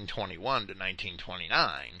 1921 to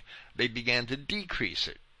 1929. They began to decrease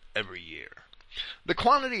it every year. The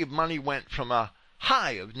quantity of money went from a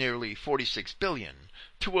high of nearly 46 billion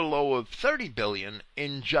to a low of 30 billion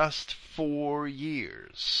in just 4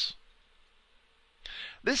 years.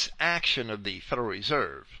 This action of the Federal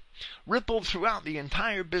Reserve rippled throughout the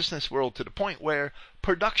entire business world to the point where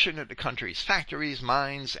production at the country's factories,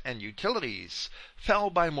 mines, and utilities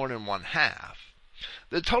fell by more than 1/2.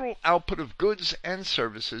 The total output of goods and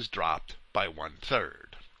services dropped by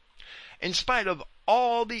 1/3. In spite of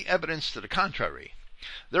all the evidence to the contrary,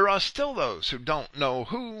 there are still those who don't know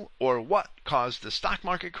who or what caused the stock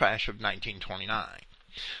market crash of 1929.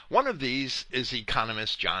 One of these is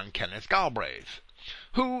economist John Kenneth Galbraith,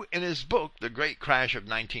 who in his book The Great Crash of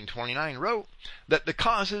 1929 wrote that the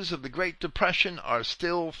causes of the Great Depression are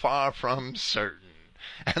still far from certain,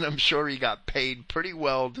 and I'm sure he got paid pretty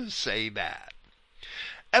well to say that.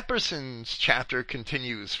 Epperson's chapter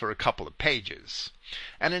continues for a couple of pages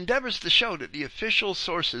and endeavors to show that the official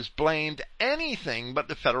sources blamed anything but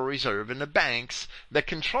the Federal Reserve and the banks that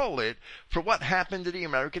control it for what happened to the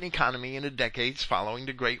American economy in the decades following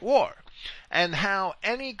the Great War, and how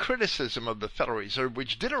any criticism of the Federal Reserve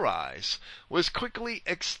which did arise was quickly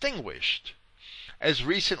extinguished as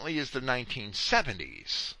recently as the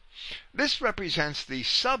 1970s. This represents the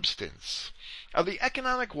substance of the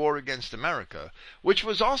economic war against America, which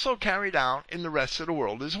was also carried out in the rest of the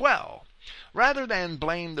world as well. Rather than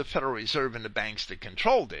blame the Federal Reserve and the banks that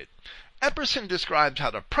controlled it, Epperson describes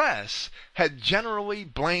how the press had generally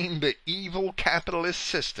blamed the evil capitalist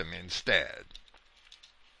system instead.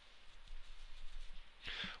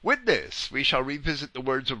 With this, we shall revisit the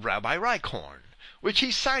words of Rabbi Reichhorn, which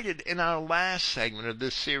he cited in our last segment of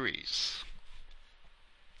this series.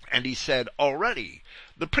 And he said, already,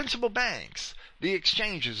 the principal banks, the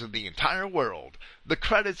exchanges of the entire world, the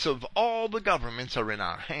credits of all the governments are in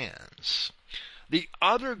our hands. The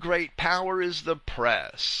other great power is the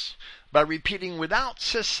press. By repeating without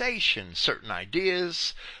cessation certain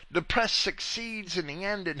ideas, the press succeeds in the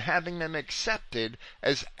end in having them accepted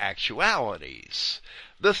as actualities.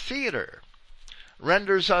 The theater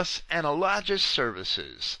renders us analogous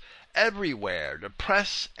services. Everywhere the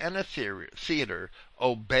press and the theater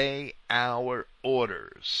obey our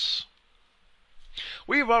orders.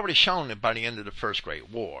 We have already shown that by the end of the First Great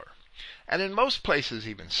War, and in most places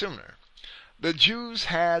even sooner, the Jews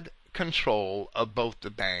had control of both the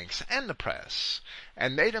banks and the press,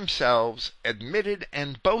 and they themselves admitted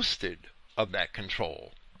and boasted of that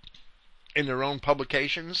control in their own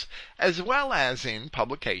publications, as well as in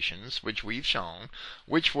publications which we've shown,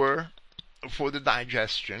 which were for the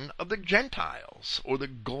digestion of the Gentiles, or the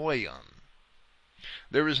Goyim.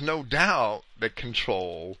 There is no doubt that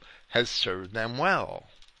control has served them well.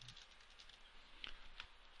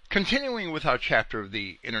 Continuing with our chapter of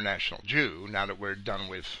the International Jew, now that we're done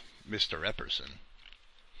with Mr. Epperson,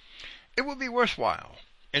 it would be worthwhile,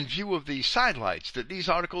 in view of the sidelights that these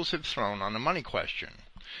articles have thrown on the money question,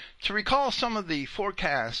 to recall some of the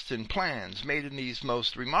forecasts and plans made in these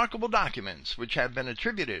most remarkable documents which have been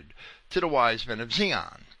attributed to the wise men of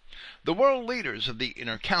Zion, the world leaders of the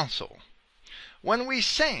Inner Council. When we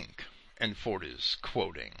sink, and Ford is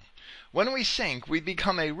quoting, when we sink, we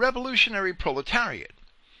become a revolutionary proletariat.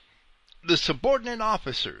 The subordinate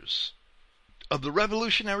officers of the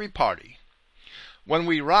Revolutionary Party. When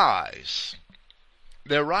we rise,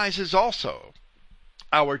 there rises also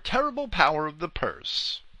our terrible power of the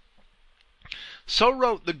purse. So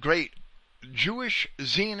wrote the great Jewish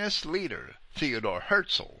Zionist leader Theodor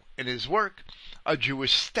Herzl in his work, A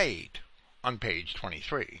Jewish State, on page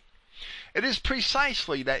 23. It is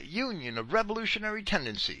precisely that union of revolutionary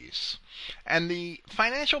tendencies and the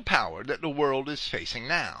financial power that the world is facing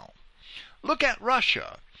now. Look at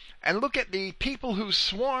Russia, and look at the people who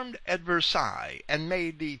swarmed at Versailles and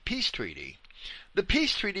made the peace treaty. The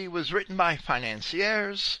peace treaty was written by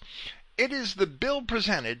financiers. It is the bill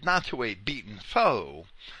presented not to a beaten foe,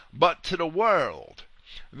 but to the world.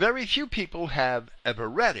 Very few people have ever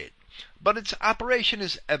read it, but its operation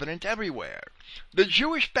is evident everywhere. The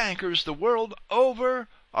Jewish bankers the world over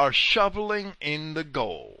are shoveling in the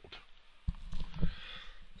gold.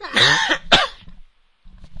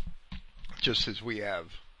 Just as we have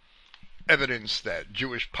evidence that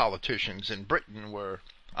Jewish politicians in Britain were,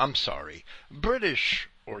 British,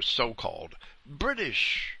 or so-called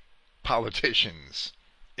British politicians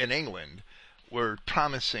in England were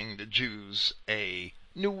promising the Jews a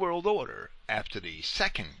new world order after the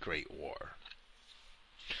Second Great War.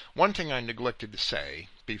 One thing I neglected to say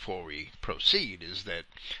before we proceed is that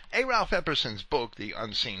A. Ralph Epperson's book, The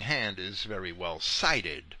Unseen Hand, is very well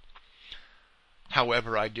cited.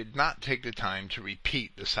 However, I did not take the time to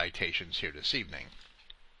repeat the citations here this evening.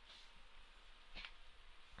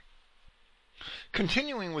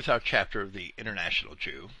 Continuing with our chapter of the International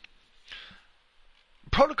Jew,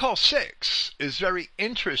 Protocol 6 is very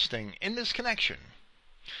interesting in this connection.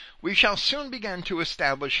 We shall soon begin to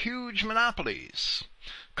establish huge monopolies,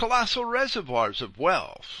 colossal reservoirs of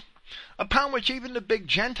wealth, upon which even the big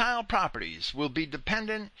Gentile properties will be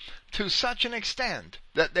dependent to such an extent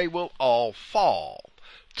that they will all fall,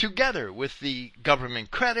 together with the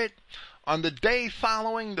government credit, on the day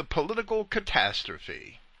following the political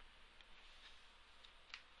catastrophe.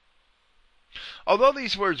 Although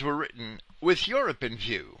these words were written with Europe in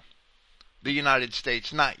view, the United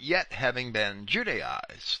States not yet having been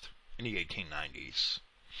Judaized in the 1890s,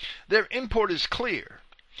 their import is clear.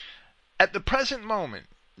 At the present moment,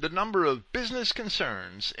 the number of business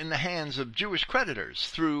concerns in the hands of Jewish creditors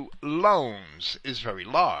through loans is very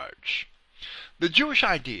large. The Jewish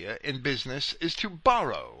idea in business is to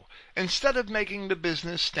borrow instead of making the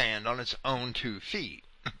business stand on its own 2 feet.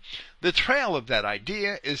 The trail of that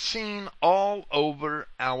idea is seen all over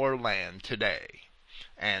our land today.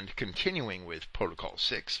 And continuing with Protocol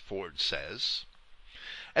 6, Ford says,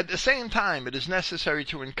 at the same time, it is necessary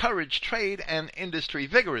to encourage trade and industry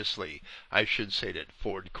vigorously. I should say that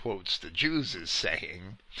Ford quotes the Jews as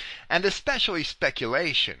saying, and especially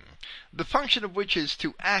speculation, the function of which is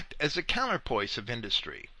to act as a counterpoise of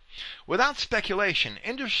industry. Without speculation,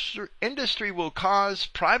 industry will cause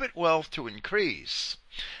private wealth to increase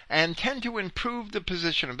and tend to improve the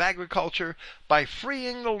position of agriculture by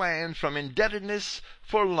freeing the land from indebtedness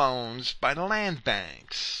for loans by the land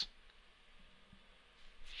banks.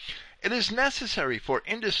 It is necessary for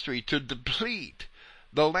industry to deplete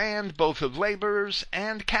the land both of laborers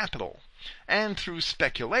and capital, and through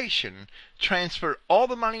speculation transfer all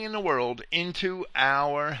the money in the world into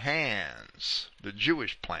our hands. The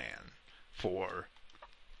Jewish plan for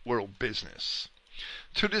world business.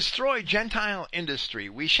 To destroy Gentile industry,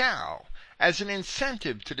 we shall, as an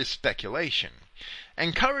incentive to this speculation,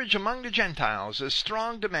 encourage among the Gentiles a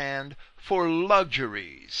strong demand for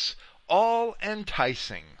luxuries, all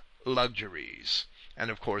enticing luxuries.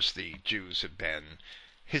 And of course the Jews have been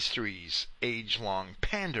history's age-long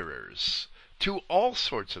panderers to all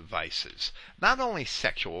sorts of vices, not only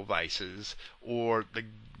sexual vices or the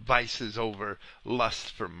vices over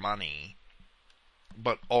lust for money,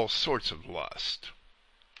 but all sorts of lust,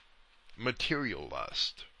 material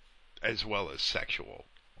lust, as well as sexual.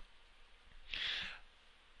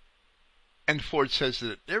 And Ford says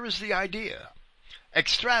that there is the idea.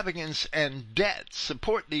 Extravagance and debt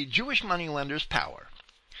support the Jewish moneylender's power.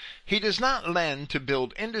 He does not lend to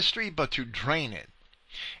build industry, but to drain it.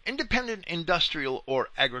 Independent industrial or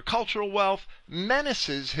agricultural wealth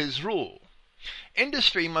menaces his rule.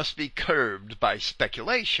 Industry must be curbed by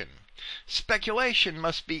speculation. Speculation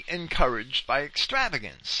must be encouraged by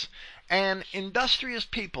extravagance. An industrious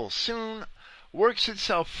people soon works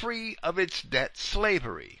itself free of its debt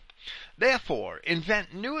slavery. Therefore,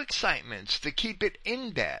 invent new excitements to keep it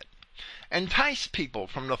in debt. Entice people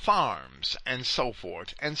from the farms, and so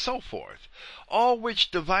forth, all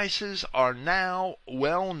which devices are now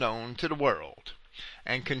well known to the world.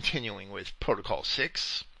 And continuing with Protocol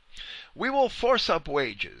 6, we will force up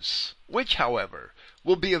wages, which, however,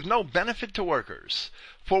 will be of no benefit to workers,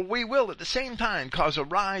 for we will at the same time cause a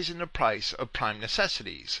rise in the price of prime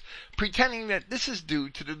necessities, pretending that this is due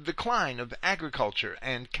to the decline of agriculture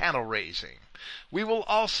and cattle raising. We will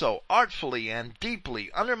also artfully and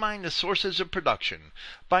deeply undermine the sources of production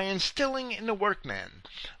by instilling in the workmen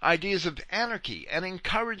ideas of anarchy and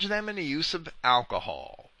encourage them in the use of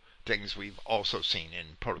alcohol, things we've also seen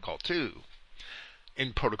in Protocol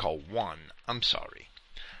 1.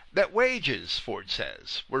 That wages, Ford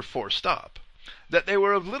says, were forced up, that they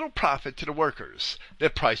were of little profit to the workers,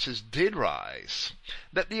 that prices did rise,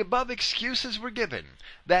 that the above excuses were given,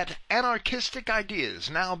 that anarchistic ideas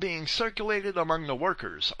now being circulated among the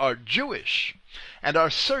workers are Jewish and are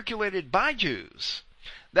circulated by Jews,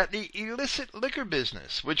 that the illicit liquor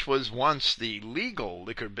business, which was once the legal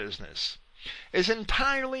liquor business, is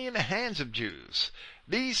entirely in the hands of Jews.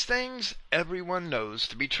 These things everyone knows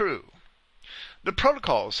to be true. The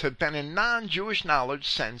protocols have been in non-Jewish knowledge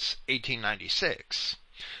since 1896.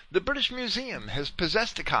 The British Museum has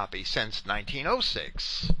possessed a copy since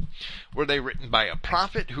 1906. Were they written by a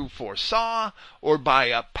prophet who foresaw, or by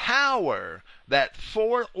a power that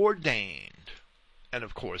foreordained? And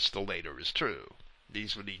of course the later is true.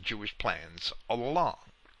 These were the Jewish plans all along.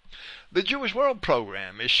 The Jewish World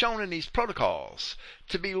Program is shown in these protocols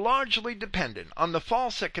to be largely dependent on the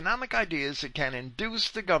false economic ideas it can induce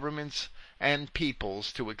the governments and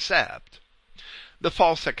peoples to accept. The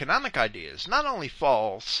false economic ideas, not only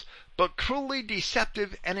false, but cruelly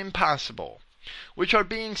deceptive and impossible, which are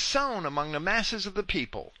being sown among the masses of the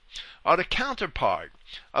people, are the counterpart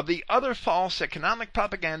of the other false economic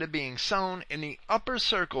propaganda being sown in the upper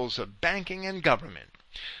circles of banking and government.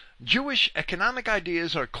 Jewish economic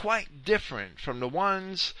ideas are quite different from the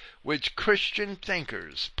ones which Christian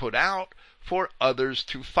thinkers put out for others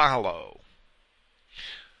to follow.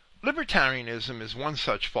 Libertarianism is one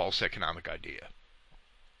such false economic idea.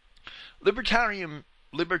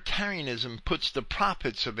 Libertarianism puts the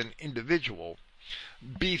profits of an individual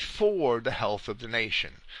before the health of the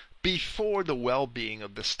nation, before the well-being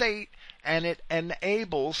of the state, and it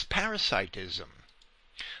enables parasitism.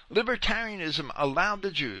 Libertarianism allowed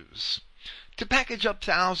the Jews to package up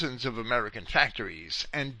thousands of American factories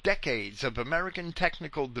and decades of American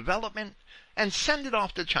technical development and send it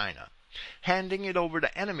off to China, handing it over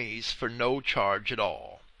to enemies for no charge at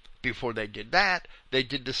all. Before they did that, they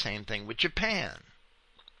did the same thing with Japan.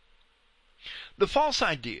 The false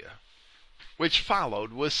idea which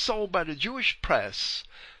followed was sold by the Jewish press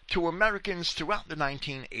to Americans throughout the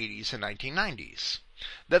 1980s and 1990s,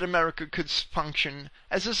 that America could function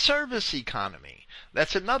as a service economy.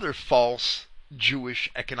 That's another false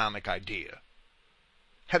Jewish economic idea.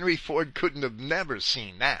 Henry Ford couldn't have never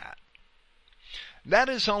seen that. That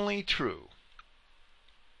is only true.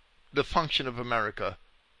 The function of America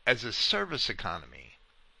as a service economy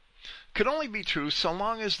could only be true so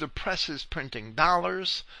long as the presses printing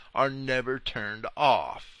dollars are never turned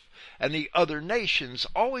off, and the other nations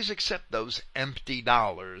always accept those empty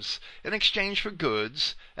dollars in exchange for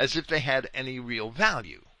goods as if they had any real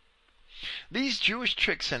value. These Jewish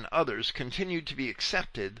tricks and others continue to be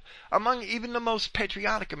accepted among even the most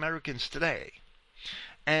patriotic Americans today.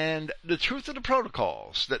 And the truth of the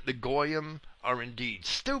protocols, that the Goyim are indeed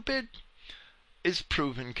stupid, is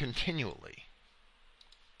proven continually.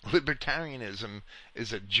 Libertarianism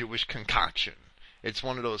is a Jewish concoction. It's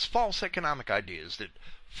one of those false economic ideas that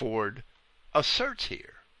Ford asserts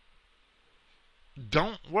here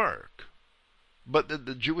don't work, but that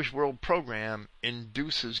the Jewish World Program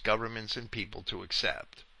induces governments and people to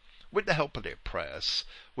accept, with the help of their press,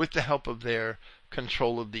 with the help of their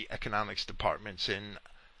control of the economics departments in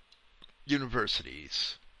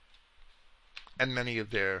universities, and many of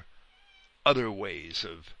their other ways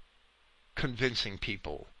of convincing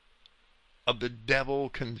people, of the devil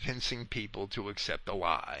convincing people to accept a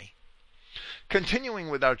lie. Continuing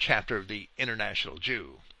with our chapter of the International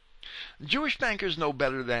Jew, Jewish bankers know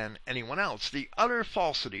better than anyone else the utter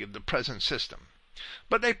falsity of the present system,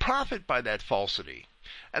 but they profit by that falsity,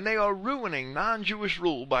 and they are ruining non-Jewish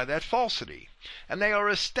rule by that falsity, and they are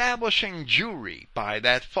establishing Jewry by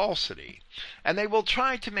that falsity, and they will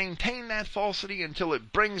try to maintain that falsity until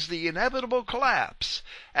it brings the inevitable collapse,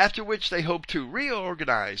 after which they hope to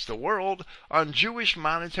reorganize the world on Jewish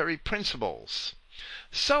monetary principles.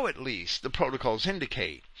 So at least the protocols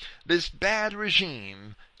indicate. This bad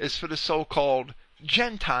regime is for the so-called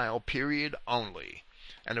Gentile period only.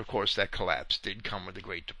 And of course that collapse did come with the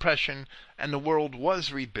Great Depression, and the world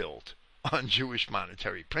was rebuilt on Jewish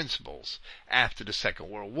monetary principles after the Second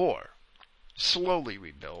World War. Slowly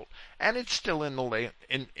rebuilt, and it's still in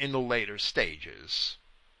the later stages.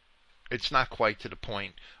 It's not quite to the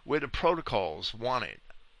point where the protocols want it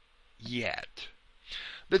yet.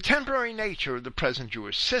 The temporary nature of the present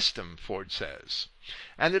Jewish system, Ford says,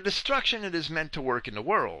 and the destruction it is meant to work in the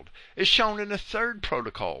world, is shown in the third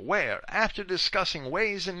protocol, where, after discussing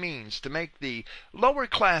ways and means to make the lower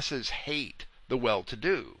classes hate the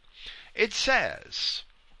well-to-do, it says,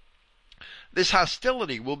 this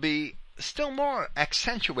hostility will be still more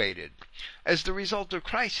accentuated as the result of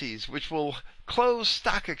crises which will close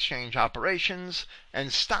stock exchange operations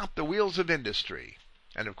and stop the wheels of industry.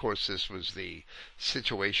 And of course this was the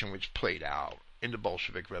situation which played out in the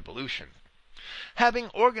Bolshevik Revolution. Having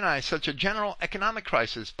organized such a general economic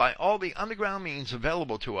crisis by all the underground means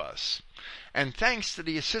available to us, and thanks to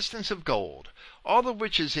the assistance of gold, all of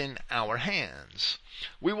which is in our hands,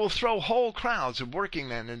 we will throw whole crowds of working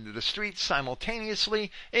men into the streets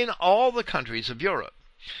simultaneously in all the countries of Europe.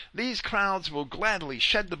 These crowds will gladly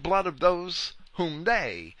shed the blood of those whom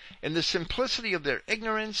they, in the simplicity of their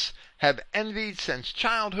ignorance, have envied since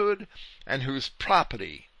childhood, and whose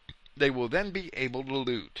property they will then be able to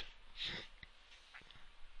loot.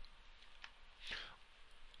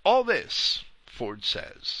 All this, Ford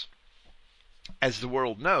says, as the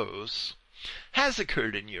world knows, has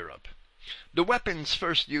occurred in Europe. The weapons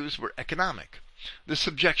first used were economic. The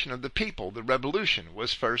subjection of the people, the revolution,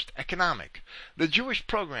 was first economic. The Jewish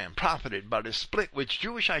program profited by the split which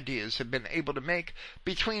Jewish ideas have been able to make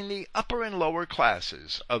between the upper and lower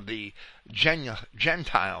classes of the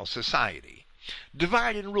Gentile society.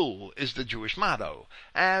 Divide and rule is the Jewish motto,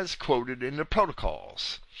 as quoted in the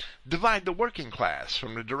protocols. Divide the working class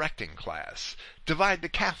from the directing class. Divide the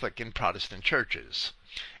Catholic and Protestant churches.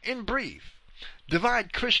 In brief,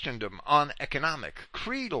 divide Christendom on economic,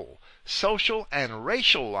 creedal, social, and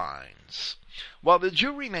racial lines, while the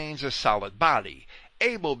Jew remains a solid body,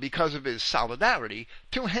 able because of his solidarity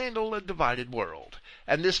to handle a divided world.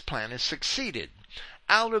 And this plan has succeeded.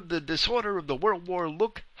 Out of the disorder of the World War,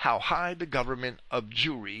 look how high the government of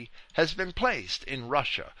Jewry has been placed in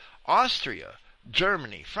Russia, Austria,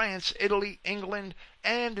 Germany, France, Italy, England,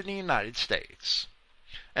 and in the United States.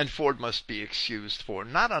 And Ford must be excused for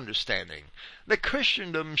not understanding that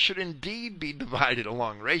Christendom should indeed be divided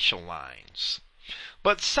along racial lines.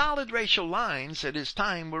 But solid racial lines at his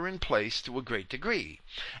time were in place to a great degree,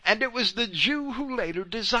 and it was the Jew who later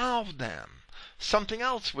dissolved them, something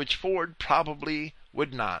else which Ford probably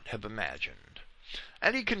would not have imagined.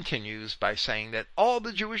 And he continues by saying that all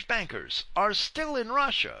the Jewish bankers are still in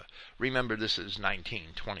Russia. Remember, this is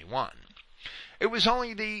 1921. It was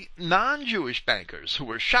only the non-Jewish bankers who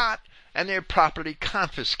were shot and their property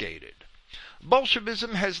confiscated.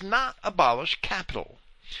 Bolshevism has not abolished capital.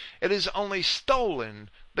 It has only stolen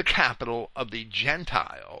the capital of the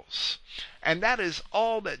Gentiles. And that is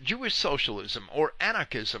all that Jewish socialism or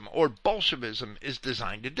anarchism or Bolshevism is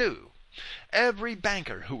designed to do. Every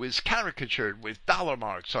banker who is caricatured with dollar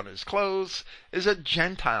marks on his clothes is a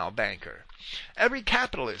Gentile banker. Every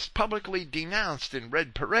capitalist publicly denounced in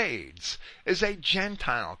red parades is a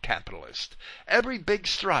Gentile capitalist. Every big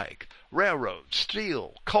strike, railroads,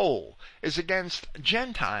 steel, coal, is against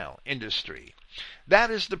Gentile industry.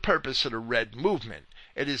 That is the purpose of the Red Movement.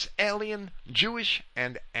 It is alien, Jewish,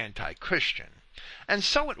 and anti-Christian. And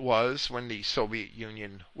so it was when the Soviet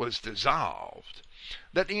Union was dissolved,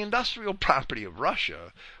 that the industrial property of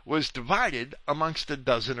Russia was divided amongst a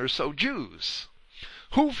dozen or so Jews,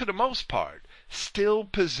 who for the most part still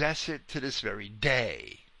possess it to this very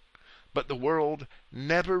day. But the world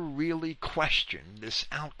never really questioned this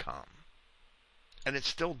outcome. And it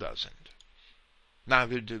still doesn't.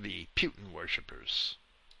 Neither do the Putin worshippers.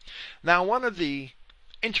 Now, one of the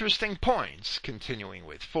interesting points, continuing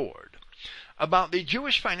with Ford, about the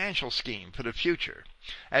Jewish financial scheme for the future,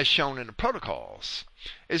 as shown in the protocols,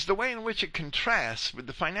 is the way in which it contrasts with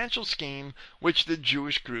the financial scheme which the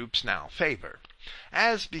Jewish groups now favor.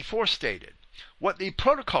 As before stated, what the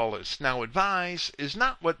protocolists now advise is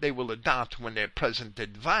not what they will adopt when their present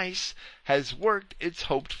advice has worked its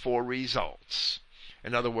hoped-for results.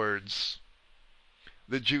 In other words,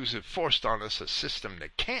 the Jews have forced on us a system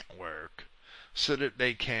that can't work so that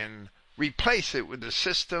they can replace it with a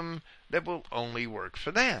system that will only work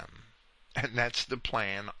for them. And that's the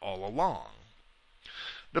plan all along.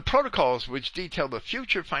 The protocols which detail the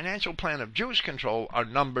future financial plan of Jewish control are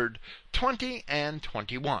numbered 20 and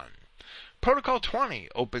 21. Protocol 20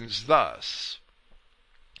 opens thus.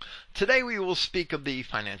 Today we will speak of the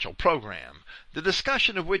financial program, the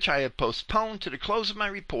discussion of which I have postponed to the close of my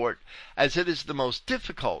report, as it is the most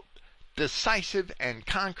difficult, decisive, and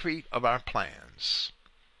concrete of our plans.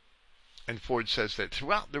 And Ford says that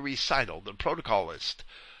throughout the recital, the protocolist,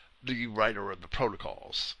 the writer of the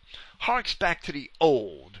protocols, harks back to the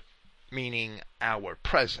old, meaning our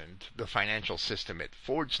present, the financial system at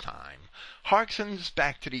Ford's time, harkens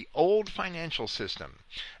back to the old financial system,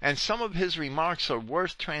 and some of his remarks are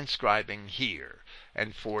worth transcribing here.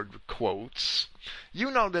 And Ford quotes,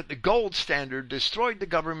 "You know that the gold standard destroyed the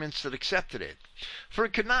governments that accepted it, for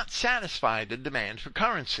it could not satisfy the demand for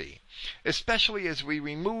currency, especially as we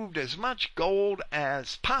removed as much gold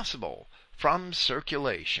as possible from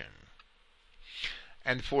circulation."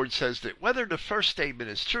 And Ford says that whether the first statement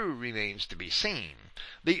is true remains to be seen.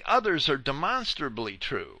 The others are demonstrably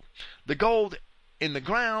true. The gold in the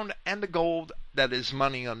ground and the gold that is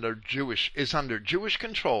money under Jewish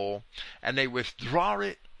control, and they withdraw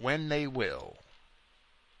it when they will.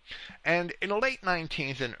 And in the late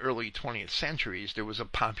 19th and early 20th centuries, there was a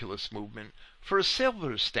populist movement for a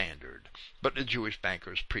silver standard, but the Jewish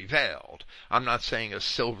bankers prevailed. I'm not saying a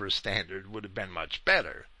silver standard would have been much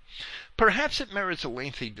better. Perhaps it merits a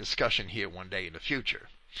lengthy discussion here one day in the future.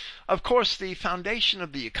 Of course, the foundation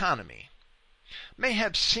of the economy may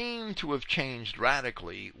have seemed to have changed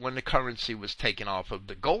radically when the currency was taken off of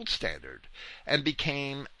the gold standard and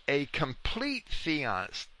became a complete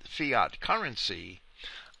fiat currency.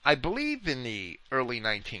 I believe in the early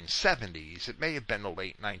 1970s, it may have been the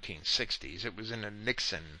late 1960s, it was in the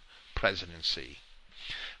Nixon presidency.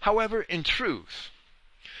 However, in truth,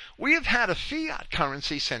 we have had a fiat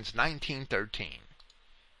currency since 1913.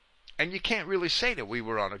 And you can't really say that we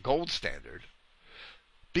were on a gold standard,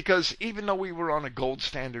 because even though we were on a gold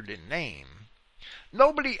standard in name,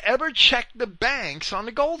 nobody ever checked the banks on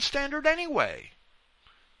the gold standard anyway.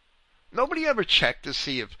 Nobody ever checked to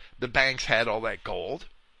see if the banks had all that gold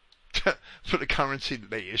for the currency that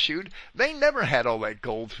they issued. They never had all that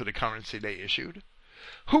gold for the currency they issued.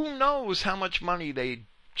 Who knows how much money they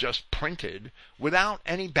just printed without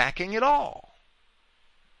any backing at all?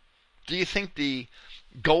 Do you think the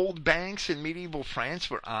gold banks in medieval France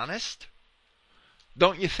were honest?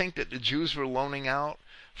 Don't you think that the Jews were loaning out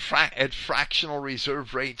at fractional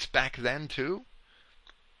reserve rates back then too?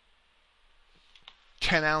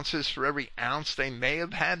 10 ounces for every ounce they may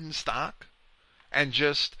have had in stock, and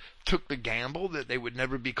just took the gamble that they would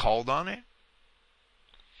never be called on it?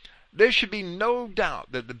 There should be no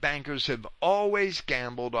doubt that the bankers have always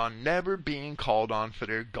gambled on never being called on for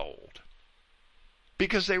their gold,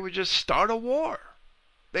 because they would just start a war.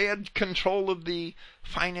 They had control of the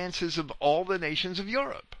finances of all the nations of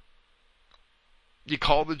Europe. You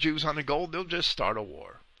call the Jews on the gold, they'll just start a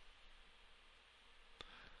war.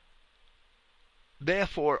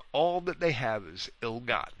 Therefore, all that they have is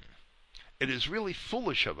ill-gotten. It is really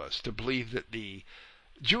foolish of us to believe that the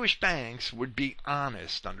Jewish banks would be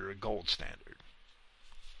honest under a gold standard.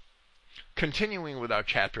 Continuing with our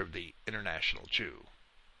chapter of the International Jew.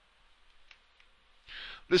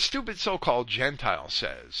 The stupid so-called Gentile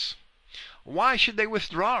says, why should they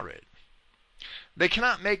withdraw it? They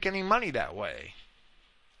cannot make any money that way.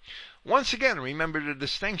 Once again, remember the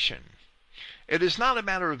distinction. It is not a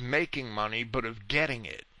matter of making money, but of getting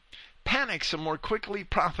it. Panics are more quickly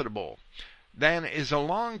profitable than is a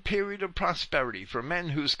long period of prosperity for men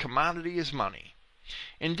whose commodity is money.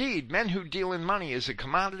 Indeed, men who deal in money as a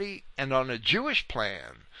commodity and on a Jewish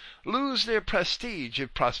plan lose their prestige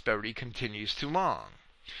if prosperity continues too long.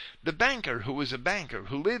 The banker who is a banker,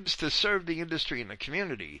 who lives to serve the industry and the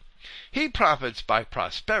community, he profits by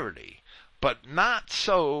prosperity, but not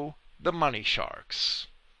so the money sharks.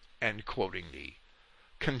 And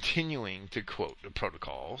continuing to quote the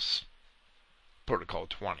protocols, Protocol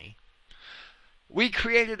 20, we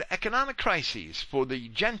created economic crises for the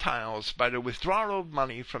Gentiles by the withdrawal of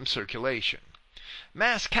money from circulation.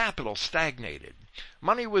 Mass capital stagnated.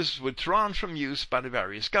 Money was withdrawn from use by the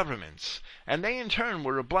various governments, and they in turn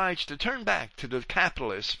were obliged to turn back to the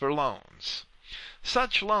capitalists for loans.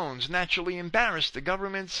 Such loans naturally embarrassed the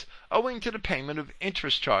governments owing to the payment of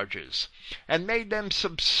interest charges, and made them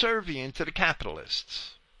subservient to the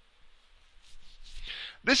capitalists.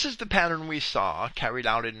 This is the pattern we saw carried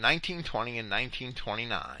out in 1920 and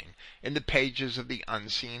 1929 in the pages of The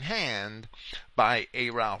Unseen Hand by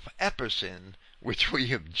A. Ralph Epperson, which we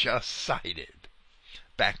have just cited.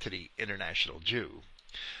 Back to the International Jew.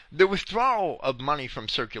 The withdrawal of money from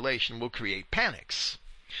circulation will create panics.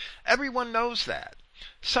 Everyone knows that.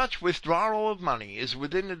 Such withdrawal of money is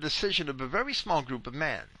within the decision of a very small group of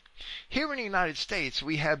men. Here in the United States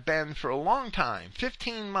we have been for a long time,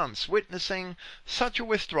 15 months, witnessing such a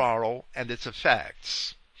withdrawal and its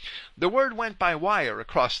effects. The word went by wire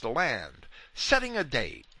across the land, setting a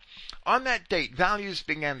date. On that date, values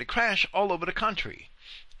began to crash all over the country,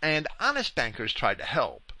 and honest bankers tried to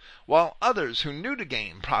help, while others who knew the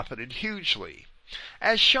game profited hugely.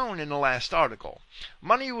 As shown in the last article,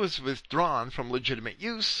 money was withdrawn from legitimate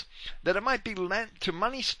use, that it might be lent to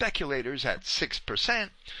money speculators at 6%,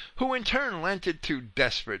 who in turn lent it to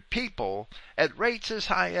desperate people at rates as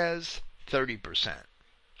high as 30%.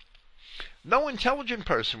 No intelligent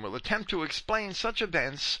person will attempt to explain such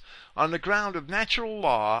events on the ground of natural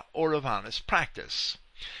law or of honest practice.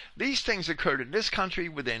 These things occurred in this country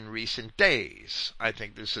within recent days. I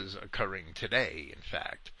think this is occurring today, in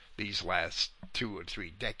fact, these last 2 or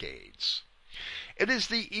 3 decades. It is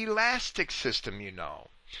the elastic system, you know,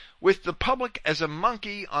 with the public as a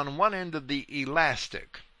monkey on one end of the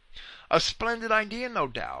elastic. A splendid idea, no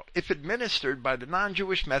doubt, if administered by the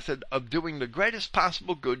non-Jewish method of doing the greatest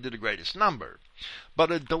possible good to the greatest number,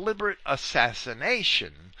 but a deliberate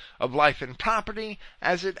assassination of life and property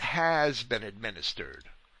as it has been administered.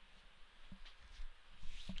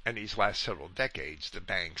 In these last several decades, the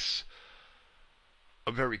banks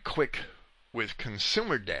are very quick with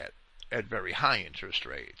consumer debt at very high interest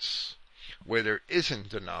rates, where there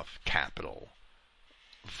isn't enough capital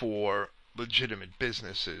for legitimate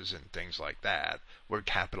businesses and things like that, where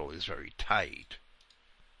capital is very tight.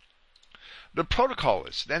 The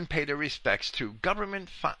protocolists then pay their respects to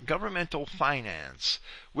governmental finance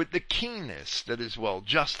with the keenness that is well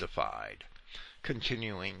justified.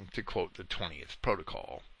 Continuing to quote the 20th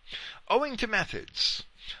Protocol. Owing to methods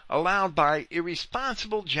allowed by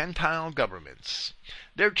irresponsible Gentile governments,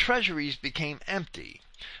 their treasuries became empty.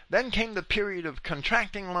 Then came the period of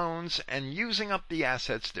contracting loans and using up the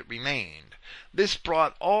assets that remained. This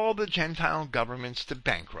brought all the Gentile governments to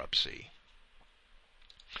bankruptcy.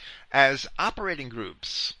 As operating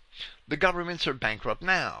groups, the governments are bankrupt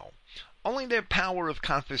now. Only their power of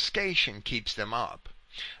confiscation keeps them up.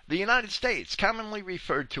 The United States, commonly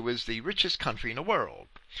referred to as the richest country in the world,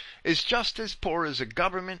 is just as poor as a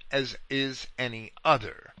government as is any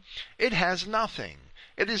other. It has nothing.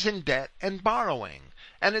 It is in debt and borrowing,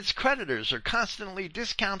 and its creditors are constantly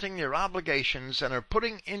discounting their obligations and are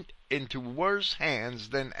putting it into worse hands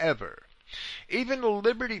than ever. Even the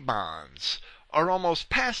Liberty bonds are almost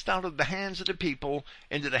passed out of the hands of the people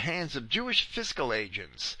into the hands of Jewish fiscal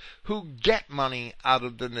agents who get money out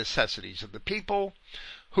of the necessities of the people,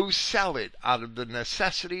 who sell it out of the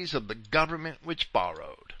necessities of the government which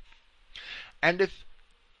borrowed. And if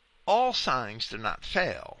all signs do not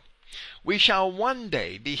fail, we shall one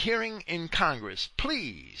day be hearing in Congress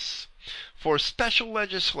pleas for special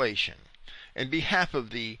legislation in behalf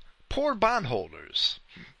of the poor bondholders.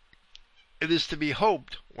 It is to be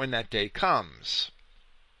hoped when that day comes,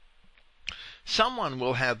 someone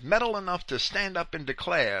will have mettle enough to stand up and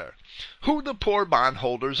declare who the poor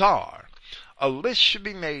bondholders are. A list should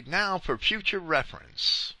be made now for future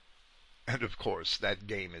reference. And of course, that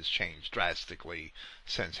game has changed drastically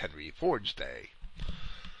since Henry Ford's day.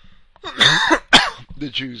 The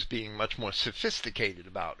Jews being much more sophisticated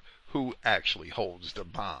about who actually holds the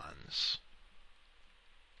bonds.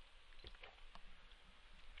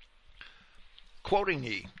 Quoting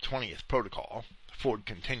the 20th Protocol, Ford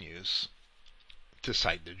continues to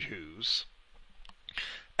cite the Jews.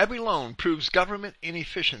 Every loan proves government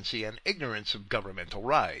inefficiency and ignorance of governmental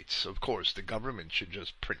rights. Of course, the government should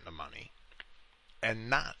just print the money and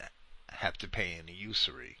not have to pay any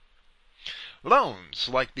usury. Loans,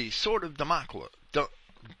 like the sword of Damocles,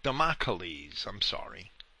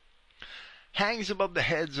 hangs above the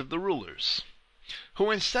heads of the rulers, who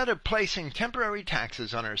instead of placing temporary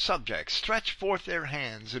taxes on our subjects, stretch forth their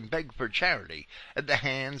hands and beg for charity at the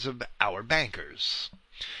hands of our bankers.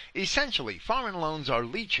 Essentially, foreign loans are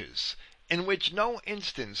leeches, in which no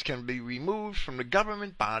instance can be removed from the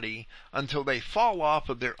government body until they fall off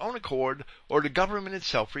of their own accord or the government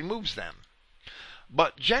itself removes them.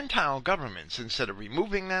 But Gentile governments, instead of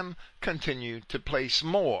removing them, continue to place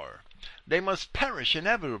more. They must perish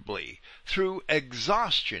inevitably through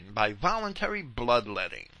exhaustion by voluntary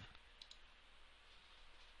bloodletting.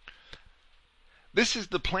 This is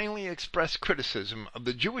the plainly expressed criticism of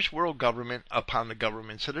the Jewish world government upon the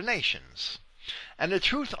governments of the nations, and the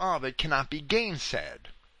truth of it cannot be gainsaid.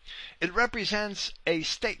 It represents a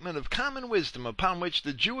statement of common wisdom upon which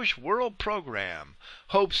the Jewish world program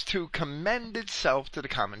hopes to commend itself to the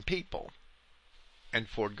common people. And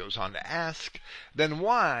Ford goes on to ask, then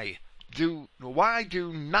why do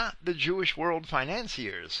not the Jewish world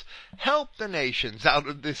financiers help the nations out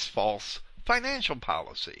of this false financial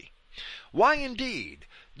policy? Why indeed?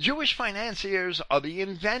 Jewish financiers are the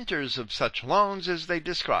inventors of such loans as they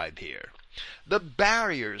describe here, the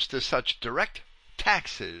barriers to such direct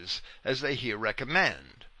taxes as they here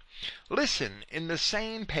recommend. Listen in the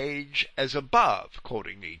same page as above,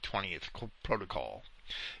 quoting the 20th Protocol.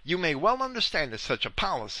 You may well understand that such a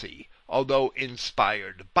policy, although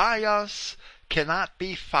inspired by us, cannot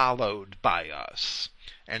be followed by us.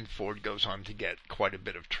 And Ford goes on to get quite a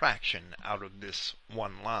bit of traction out of this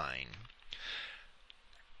one line.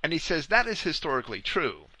 And he says that is historically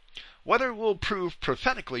true, whether it will prove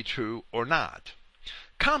prophetically true or not.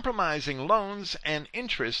 Compromising loans and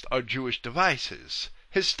interest are Jewish devices,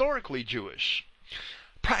 historically Jewish.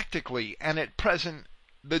 Practically and at present,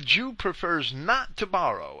 the Jew prefers not to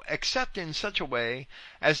borrow except in such a way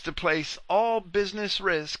as to place all business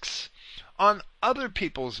risks on other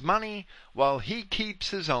people's money while he keeps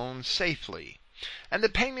his own safely. And the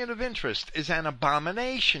payment of interest is an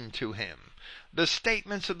abomination to him. The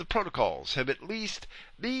statements of the protocols have at least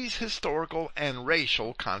these historical and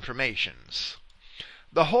racial confirmations.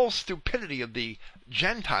 The whole stupidity of the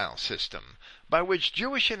Gentile system, by which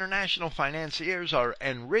Jewish international financiers are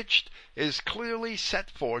enriched, is clearly set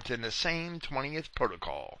forth in the same 20th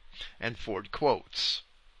Protocol. And Ford quotes,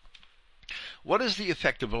 what is the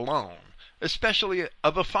effect of a loan, especially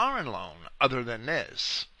of a foreign loan, other than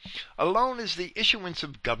this? A loan is the issuance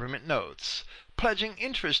of government notes, pledging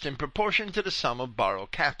interest in proportion to the sum of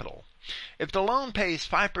borrowed capital. If the loan pays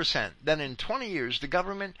 5%, then in 20 years the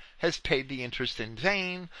government has paid the interest in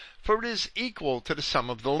vain, for it is equal to the sum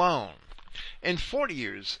of the loan. In 40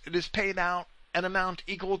 years it is paid out an amount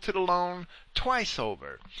equal to the loan twice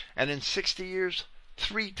over, and in 60 years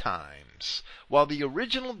 3 times, while the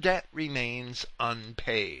original debt remains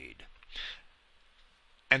unpaid.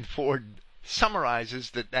 And Ford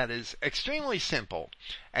summarizes that is extremely simple,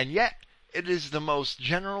 and yet it is the most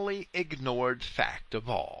generally ignored fact of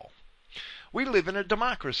all. We live in a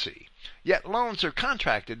democracy, yet loans are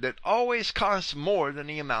contracted that always cost more than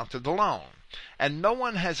the amount of the loan, and no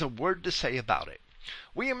one has a word to say about it.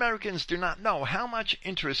 We Americans do not know how much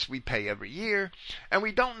interest we pay every year, and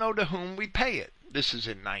we don't know to whom we pay it. This is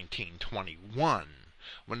in 1921,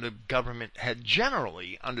 when the government had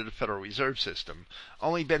generally, under the Federal Reserve System,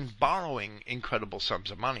 only been borrowing incredible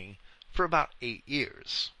sums of money for about 8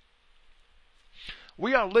 years.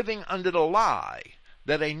 We are living under the lie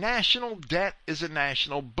that a national debt is a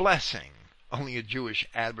national blessing. Only a Jewish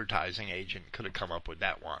advertising agent could have come up with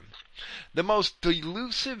that one. The most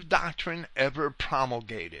delusive doctrine ever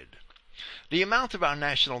promulgated. The amount of our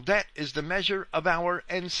national debt is the measure of our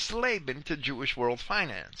enslavement to Jewish world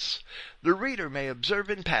finance. The reader may observe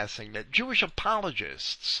in passing that Jewish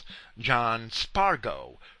apologists, John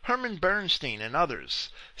Spargo, Herman Bernstein, and others,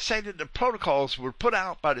 say that the protocols were put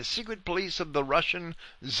out by the secret police of the Russian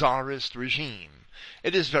Tsarist regime.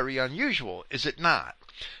 It is very unusual, is it not,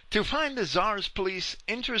 to find the Tsar's police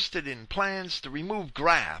interested in plans to remove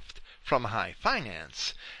graft from high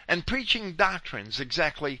finance and preaching doctrines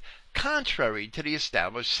exactly contrary to the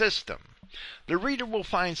established system. The reader will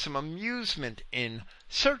find some amusement in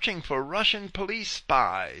searching for Russian police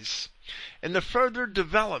spies in the further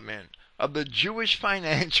development of the Jewish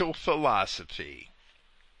financial philosophy.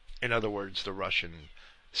 In other words, the Russian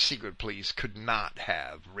secret police could not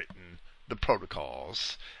have written the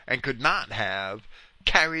protocols and could not have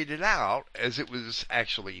carried it out as it was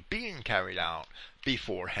actually being carried out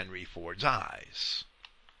before Henry Ford's eyes.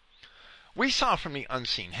 We saw from the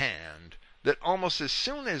unseen hand that almost as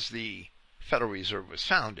soon as the Federal Reserve was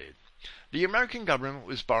founded, the American government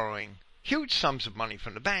was borrowing huge sums of money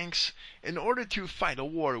from the banks in order to fight a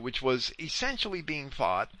war which was essentially being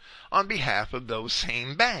fought on behalf of those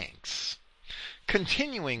same banks.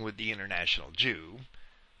 Continuing with the International Jew,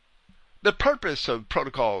 the purpose of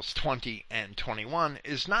Protocols 20 and 21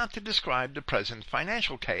 is not to describe the present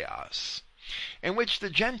financial chaos, in which the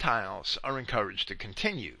Gentiles are encouraged to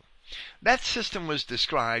continue. That system was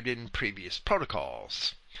described in previous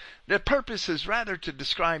protocols. Their purpose is rather to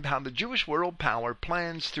describe how the Jewish world power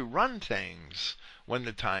plans to run things when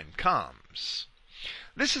the time comes.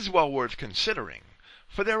 This is well worth considering,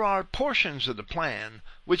 for there are portions of the plan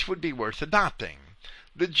which would be worth adopting.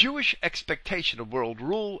 The Jewish expectation of world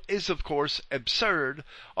rule is, of course, absurd,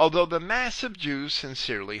 although the mass of Jews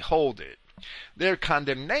sincerely hold it. Their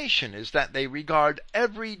condemnation is that they regard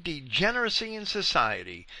every degeneracy in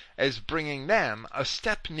society as bringing them a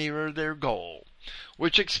step nearer their goal,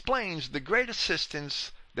 which explains the great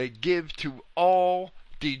assistance they give to all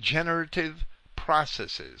degenerative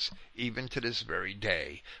processes, even to this very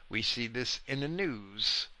day. We see this in the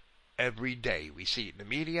news every day. We see it in the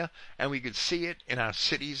media, and we could see it in our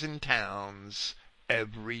cities and towns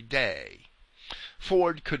every day.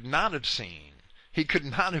 Ford could not have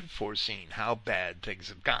foreseen how bad things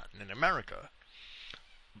have gotten in America,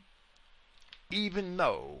 even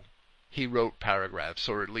though he wrote paragraphs,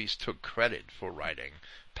 or at least took credit for writing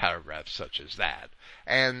paragraphs such as that.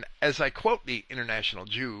 And as I quote the International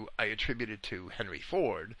Jew, I attribute it to Henry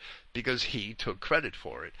Ford because he took credit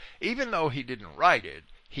for it. Even though he didn't write it,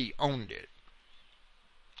 he owned it.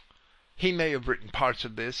 He may have written parts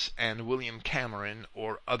of this, and William Cameron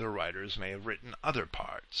or other writers may have written other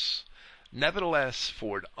parts. Nevertheless,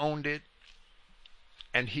 Ford owned it,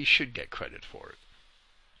 and he should get credit for it.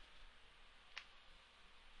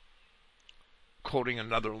 Quoting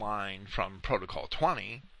another line from Protocol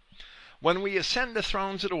 20, "When we ascend the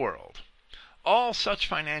thrones of the world, all such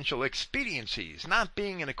financial expediencies not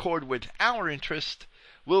being in accord with our interest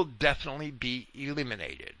will definitely be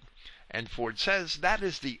eliminated." And Ford says that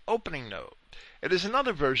is the opening note. It is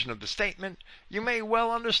another version of the statement. You may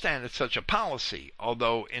well understand that such a policy,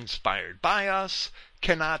 although inspired by us,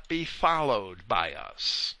 cannot be followed by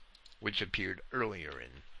us, which appeared earlier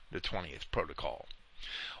in the 20th Protocol.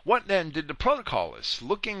 What then did the protocolists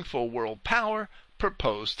looking for world power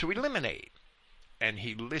propose to eliminate? And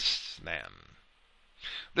he lists them.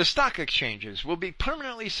 The stock exchanges will be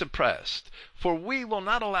permanently suppressed, for we will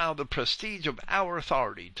not allow the prestige of our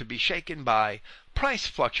authority to be shaken by price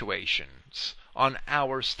fluctuations on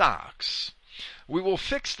our stocks. We will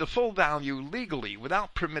fix the full value legally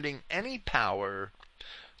without permitting any power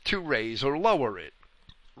to raise or lower it.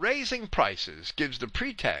 Raising prices gives the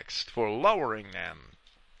pretext for lowering them,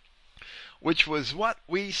 which was what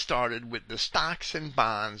we started with the stocks and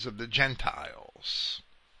bonds of the Gentiles,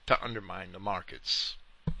 to undermine the markets.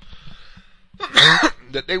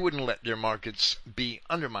 That they wouldn't let their markets be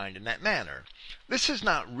undermined in that manner. This has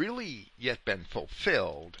not really yet been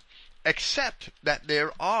fulfilled, except that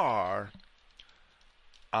there are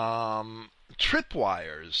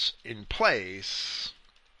tripwires in place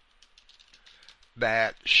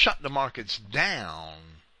that shut the markets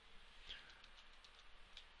down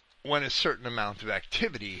when a certain amount of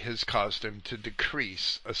activity has caused them to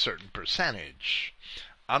decrease a certain percentage.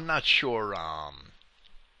 I'm not sure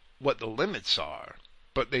what the limits are,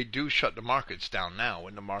 but they do shut the markets down now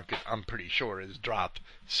when the market, I'm pretty sure, has dropped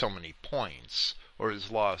so many points or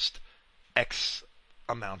has lost X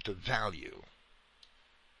amount of value.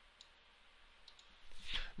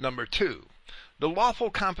 Number 2, the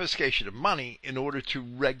lawful confiscation of money in order to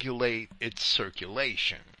regulate its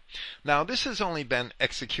circulation. Now, this has only been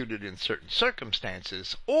executed in certain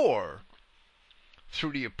circumstances or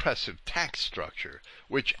through the oppressive tax structure,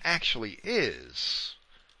 which actually is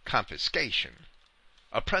confiscation.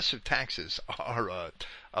 Oppressive taxes are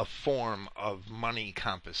a form of money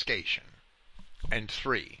confiscation. And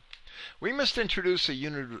 3, we must introduce a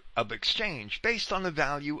unit of exchange based on the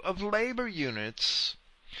value of labor units,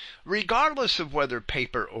 regardless of whether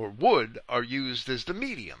paper or wood are used as the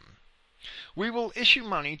medium. We will issue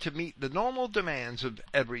money to meet the normal demands of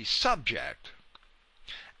every subject,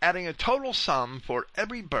 adding a total sum for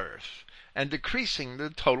every birth and decreasing the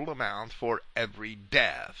total amount for every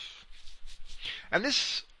death. And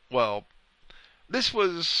this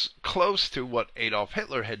was close to what Adolf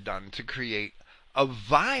Hitler had done to create a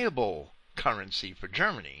viable currency for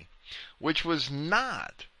Germany, which was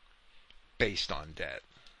not based on debt.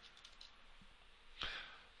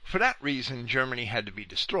 For that reason, Germany had to be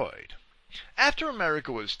destroyed. After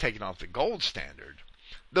America was taken off the gold standard,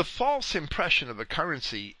 the false impression of a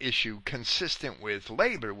currency issue consistent with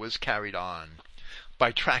labor was carried on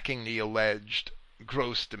by tracking the alleged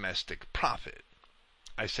gross domestic profit.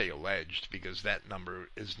 I say alleged because that number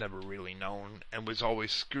is never really known and was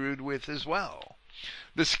always screwed with as well.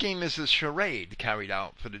 The scheme is a charade carried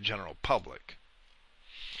out for the general public.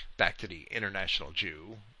 Back to the International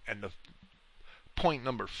Jew and the point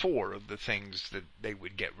number 4 of the things that they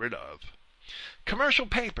would get rid of. Commercial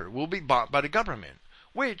paper will be bought by the government,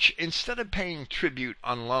 which, instead of paying tribute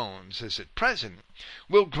on loans as at present,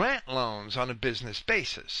 will grant loans on a business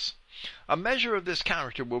basis. A measure of this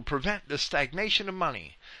character will prevent the stagnation of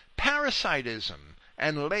money, parasitism,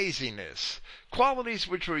 and laziness, qualities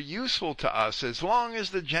which were useful to us as long as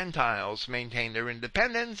the Gentiles maintain their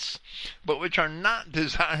independence, but which are not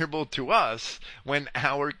desirable to us when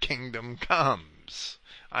our kingdom comes.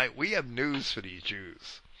 We have news for these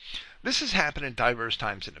Jews. This has happened in diverse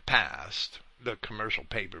times in the past, the commercial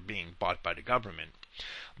paper being bought by the government,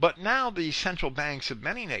 but now the central banks of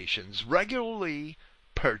many nations regularly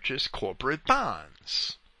purchase corporate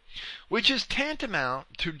bonds, which is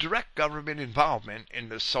tantamount to direct government involvement in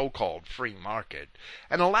the so-called free market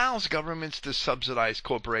and allows governments to subsidize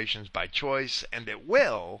corporations by choice and at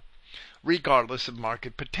will, regardless of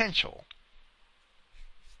market potential.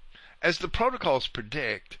 As the protocols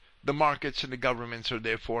predict, the markets and the governments are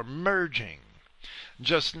therefore merging,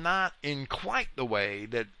 just not in quite the way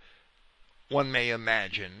that one may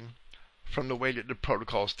imagine from the way that the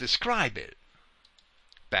protocols describe it.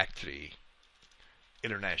 Back to the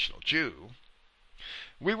International Jew.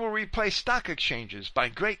 We will replace stock exchanges by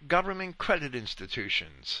great government credit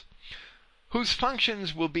institutions, whose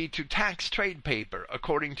functions will be to tax trade paper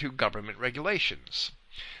according to government regulations.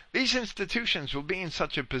 These institutions will be in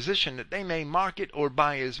such a position that they may market or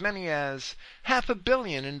buy as many as 500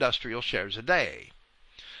 million industrial shares a day.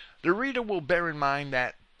 The reader will bear in mind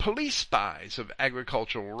that police spies of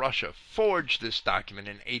agricultural Russia forged this document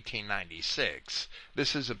in 1896.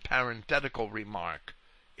 This is a parenthetical remark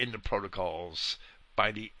in the protocols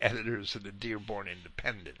by the editors of the Dearborn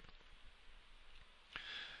Independent.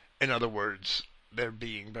 In other words, they're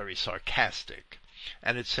being very sarcastic.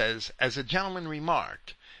 And it says, as a gentleman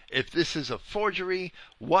remarked, if this is a forgery,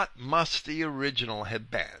 what must the original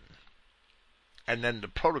have been? And then the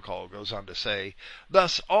protocol goes on to say,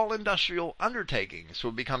 thus all industrial undertakings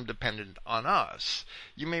will become dependent on us.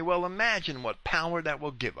 You may well imagine what power that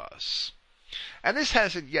will give us. And this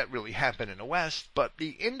hasn't yet really happened in the West, but the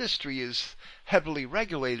industry is heavily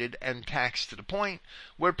regulated and taxed to the point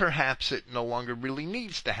where perhaps it no longer really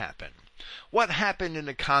needs to happen. What happened in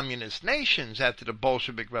the communist nations after the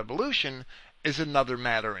Bolshevik Revolution is another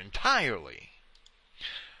matter entirely.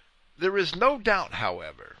 There is no doubt,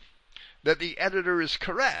 however, that the editor is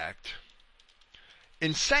correct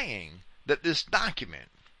in saying that this document,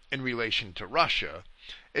 in relation to Russia,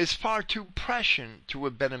 is far too prescient to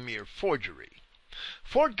have been a mere forgery.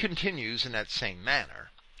 Ford continues in that same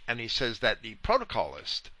manner, and he says that the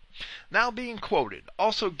protocolist, now being quoted,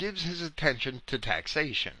 also gives his attention to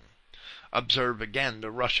taxation. Observe again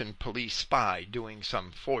the Russian police spy doing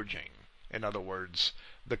some forging. In other words,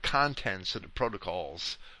 the contents of the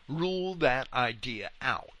protocols rule that idea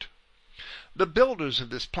out. The builders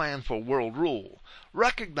of this plan for world rule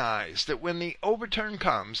recognize that when the overturn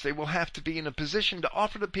comes, they will have to be in a position to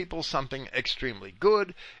offer the people something extremely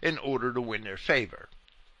good in order to win their favor.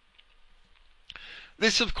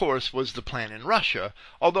 This, of course, was the plan in Russia,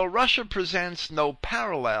 although Russia presents no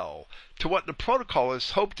parallel to what the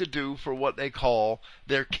protocolists hope to do for what they call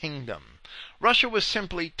their kingdom. Russia was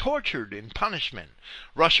simply tortured in punishment.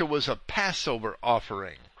 Russia was a Passover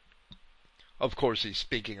offering. Of course, he's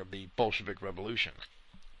speaking of the Bolshevik Revolution.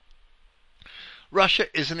 Russia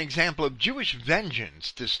is an example of Jewish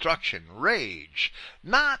vengeance, destruction, rage,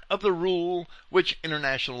 not of the rule which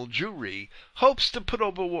international Jewry hopes to put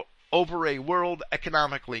over a world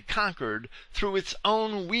economically conquered through its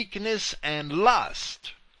own weakness and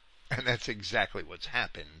lust. And that's exactly what's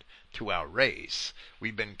happened to our race.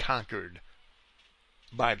 We've been conquered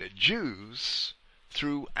by the Jews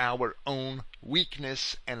through our own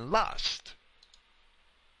weakness and lust.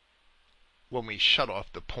 When we shut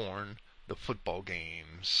off the porn, the football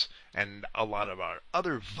games, and a lot of our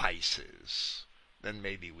other vices, then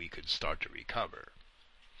maybe we could start to recover.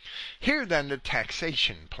 Here then the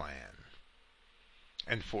taxation plan.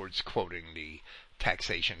 And Ford's quoting the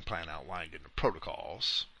taxation plan outlined in the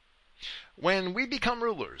protocols. When we become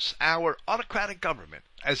rulers, our autocratic government,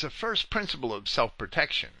 as a first principle of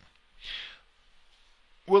self-protection,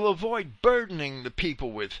 will avoid burdening the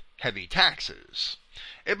people with heavy taxes.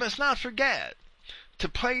 It must not forget to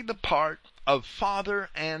play the part of father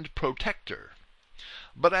and protector.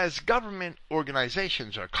 But as government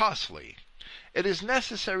organizations are costly, it is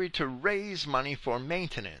necessary to raise money for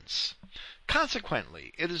maintenance.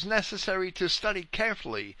 Consequently, it is necessary to study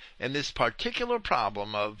carefully in this particular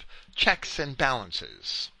problem of checks and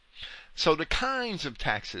balances. So the kinds of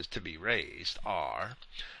taxes to be raised are: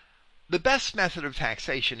 the best method of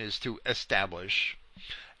taxation is to establish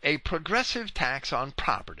a progressive tax on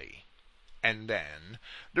property, and then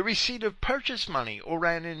the receipt of purchase money or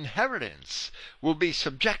an inheritance will be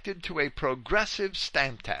subjected to a progressive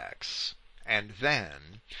stamp tax, and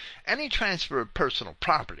then any transfer of personal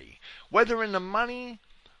property, whether in money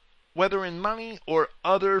or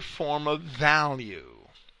other form of value,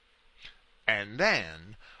 and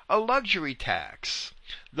then a luxury tax.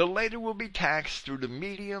 The later will be taxed through the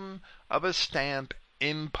medium of a stamp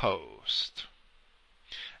impost.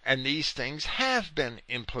 And these things have been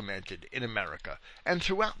implemented in America and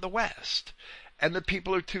throughout the West, and the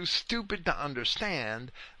people are too stupid to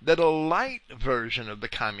understand that a light version of the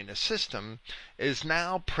communist system is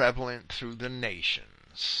now prevalent through the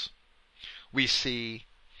nations. We see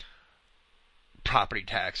property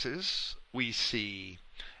taxes, we see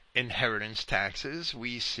inheritance taxes,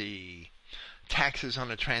 we see taxes on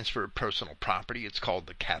the transfer of personal property. It's called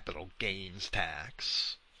the capital gains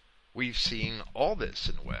tax. We've seen all this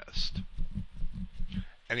in the West.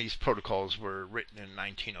 And these protocols were written in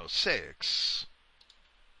 1906,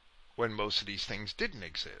 when most of these things didn't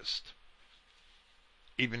exist,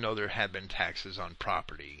 even though there had been taxes on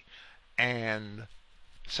property and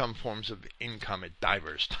some forms of income at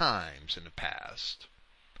diverse times in the past.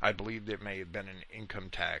 I believe there may have been an income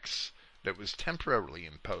tax that was temporarily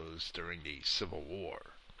imposed during the Civil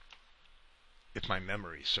War, if my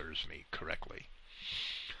memory serves me correctly.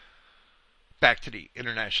 Back to the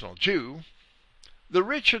International Jew. The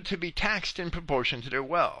rich are to be taxed in proportion to their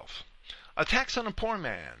wealth. A tax on a poor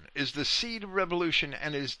man is the seed of revolution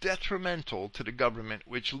and is detrimental to the government,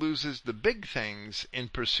 which loses the big things in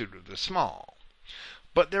pursuit of the small.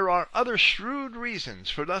 But there are other shrewd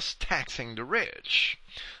reasons for thus taxing the rich.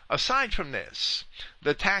 Aside from this,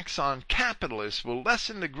 the tax on capitalists will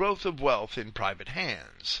lessen the growth of wealth in private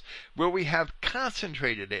hands, where we have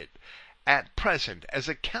concentrated it at present as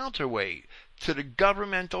a counterweight to the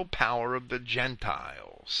governmental power of the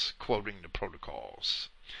Gentiles, quoting the protocols.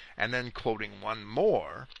 And then quoting one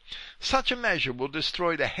more, such a measure will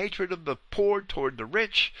destroy the hatred of the poor toward the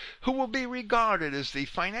rich, who will be regarded as the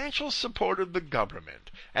financial support of the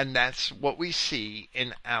government. And that's what we see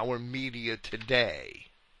in our media today.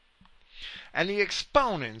 And the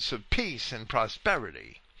exponents of peace and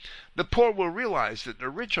prosperity. The poor will realize that the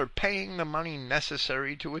rich are paying the money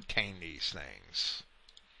necessary to attain these things.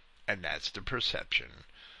 And that's the perception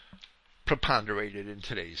preponderated in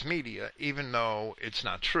today's media, even though it's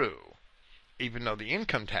not true. Even though the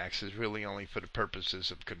income tax is really only for the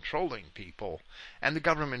purposes of controlling people, and the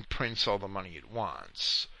government prints all the money it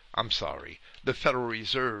wants. The Federal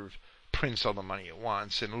Reserve prints all the money it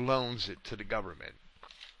wants and loans it to the government.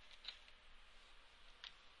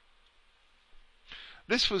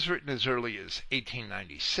 This was written as early as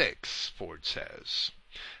 1896, Ford says.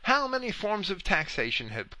 How many forms of taxation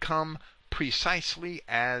have come precisely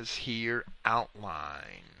as here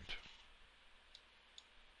outlined?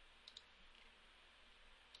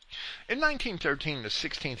 In 1913, the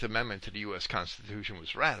 16th Amendment to the U.S. Constitution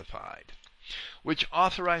was ratified, which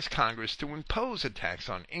authorized Congress to impose a tax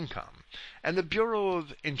on income, and the Bureau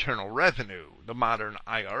of Internal Revenue, the modern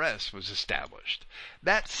IRS, was established.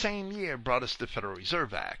 That same year brought us the Federal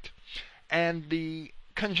Reserve Act, and the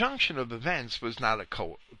conjunction of events was not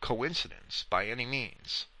a coincidence by any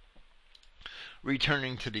means.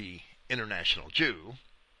 Returning to the International Jew,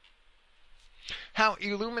 how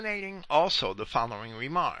illuminating also the following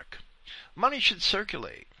remark. Money should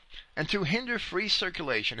circulate, and to hinder free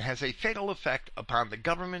circulation has a fatal effect upon the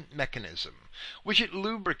government mechanism, which it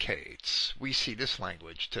lubricates. We see this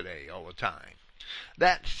language today all the time.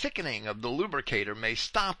 That thickening of the lubricator may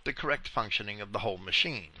stop the correct functioning of the whole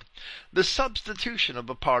machine. The substitution of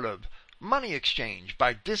a part of money exchange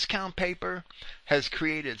by discount paper has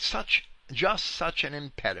created just such an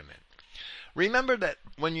impediment. Remember that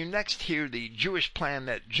when you next hear the Jewish plan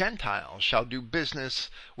that Gentiles shall do business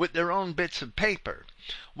with their own bits of paper,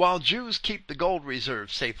 while Jews keep the gold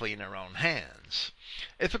reserve safely in their own hands.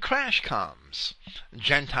 If a crash comes,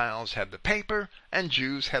 Gentiles have the paper and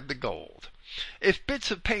Jews have the gold. If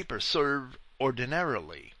bits of paper serve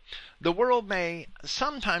ordinarily, the world may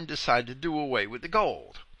sometime decide to do away with the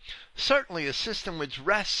gold. Certainly a system which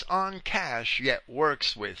rests on cash yet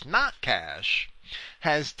works with not cash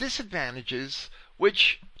has disadvantages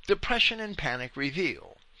which depression and panic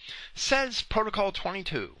reveal. Says Protocol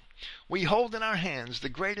 22, we hold in our hands the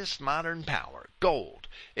greatest modern power, gold.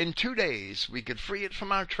 In 2 days we could free it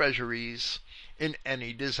from our treasuries in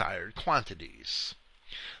any desired quantities.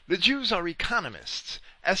 The Jews are economists,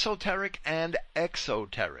 esoteric and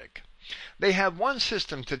exoteric. They have one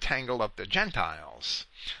system to tangle up the Gentiles.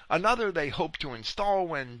 Another they hope to install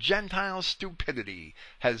when Gentile stupidity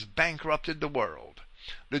has bankrupted the world.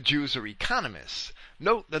 The Jews are economists.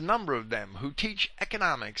 Note the number of them who teach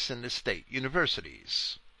economics in the state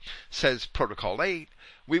universities. Says Protocol 8,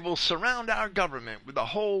 we will surround our government with a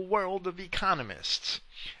whole world of economists.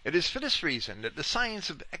 It is for this reason that the science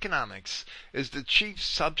of economics is the chief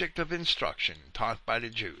subject of instruction taught by the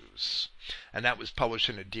Jews. And that was published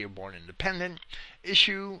in the Dearborn Independent,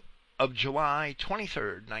 issue of July 23,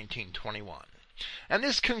 1921. And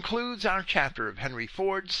this concludes our chapter of Henry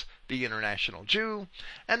Ford's The International Jew,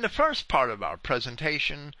 and the first part of our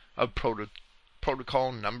presentation of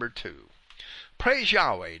Protocol number 2. Praise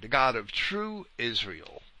Yahweh, the God of true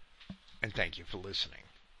Israel. And thank you for listening.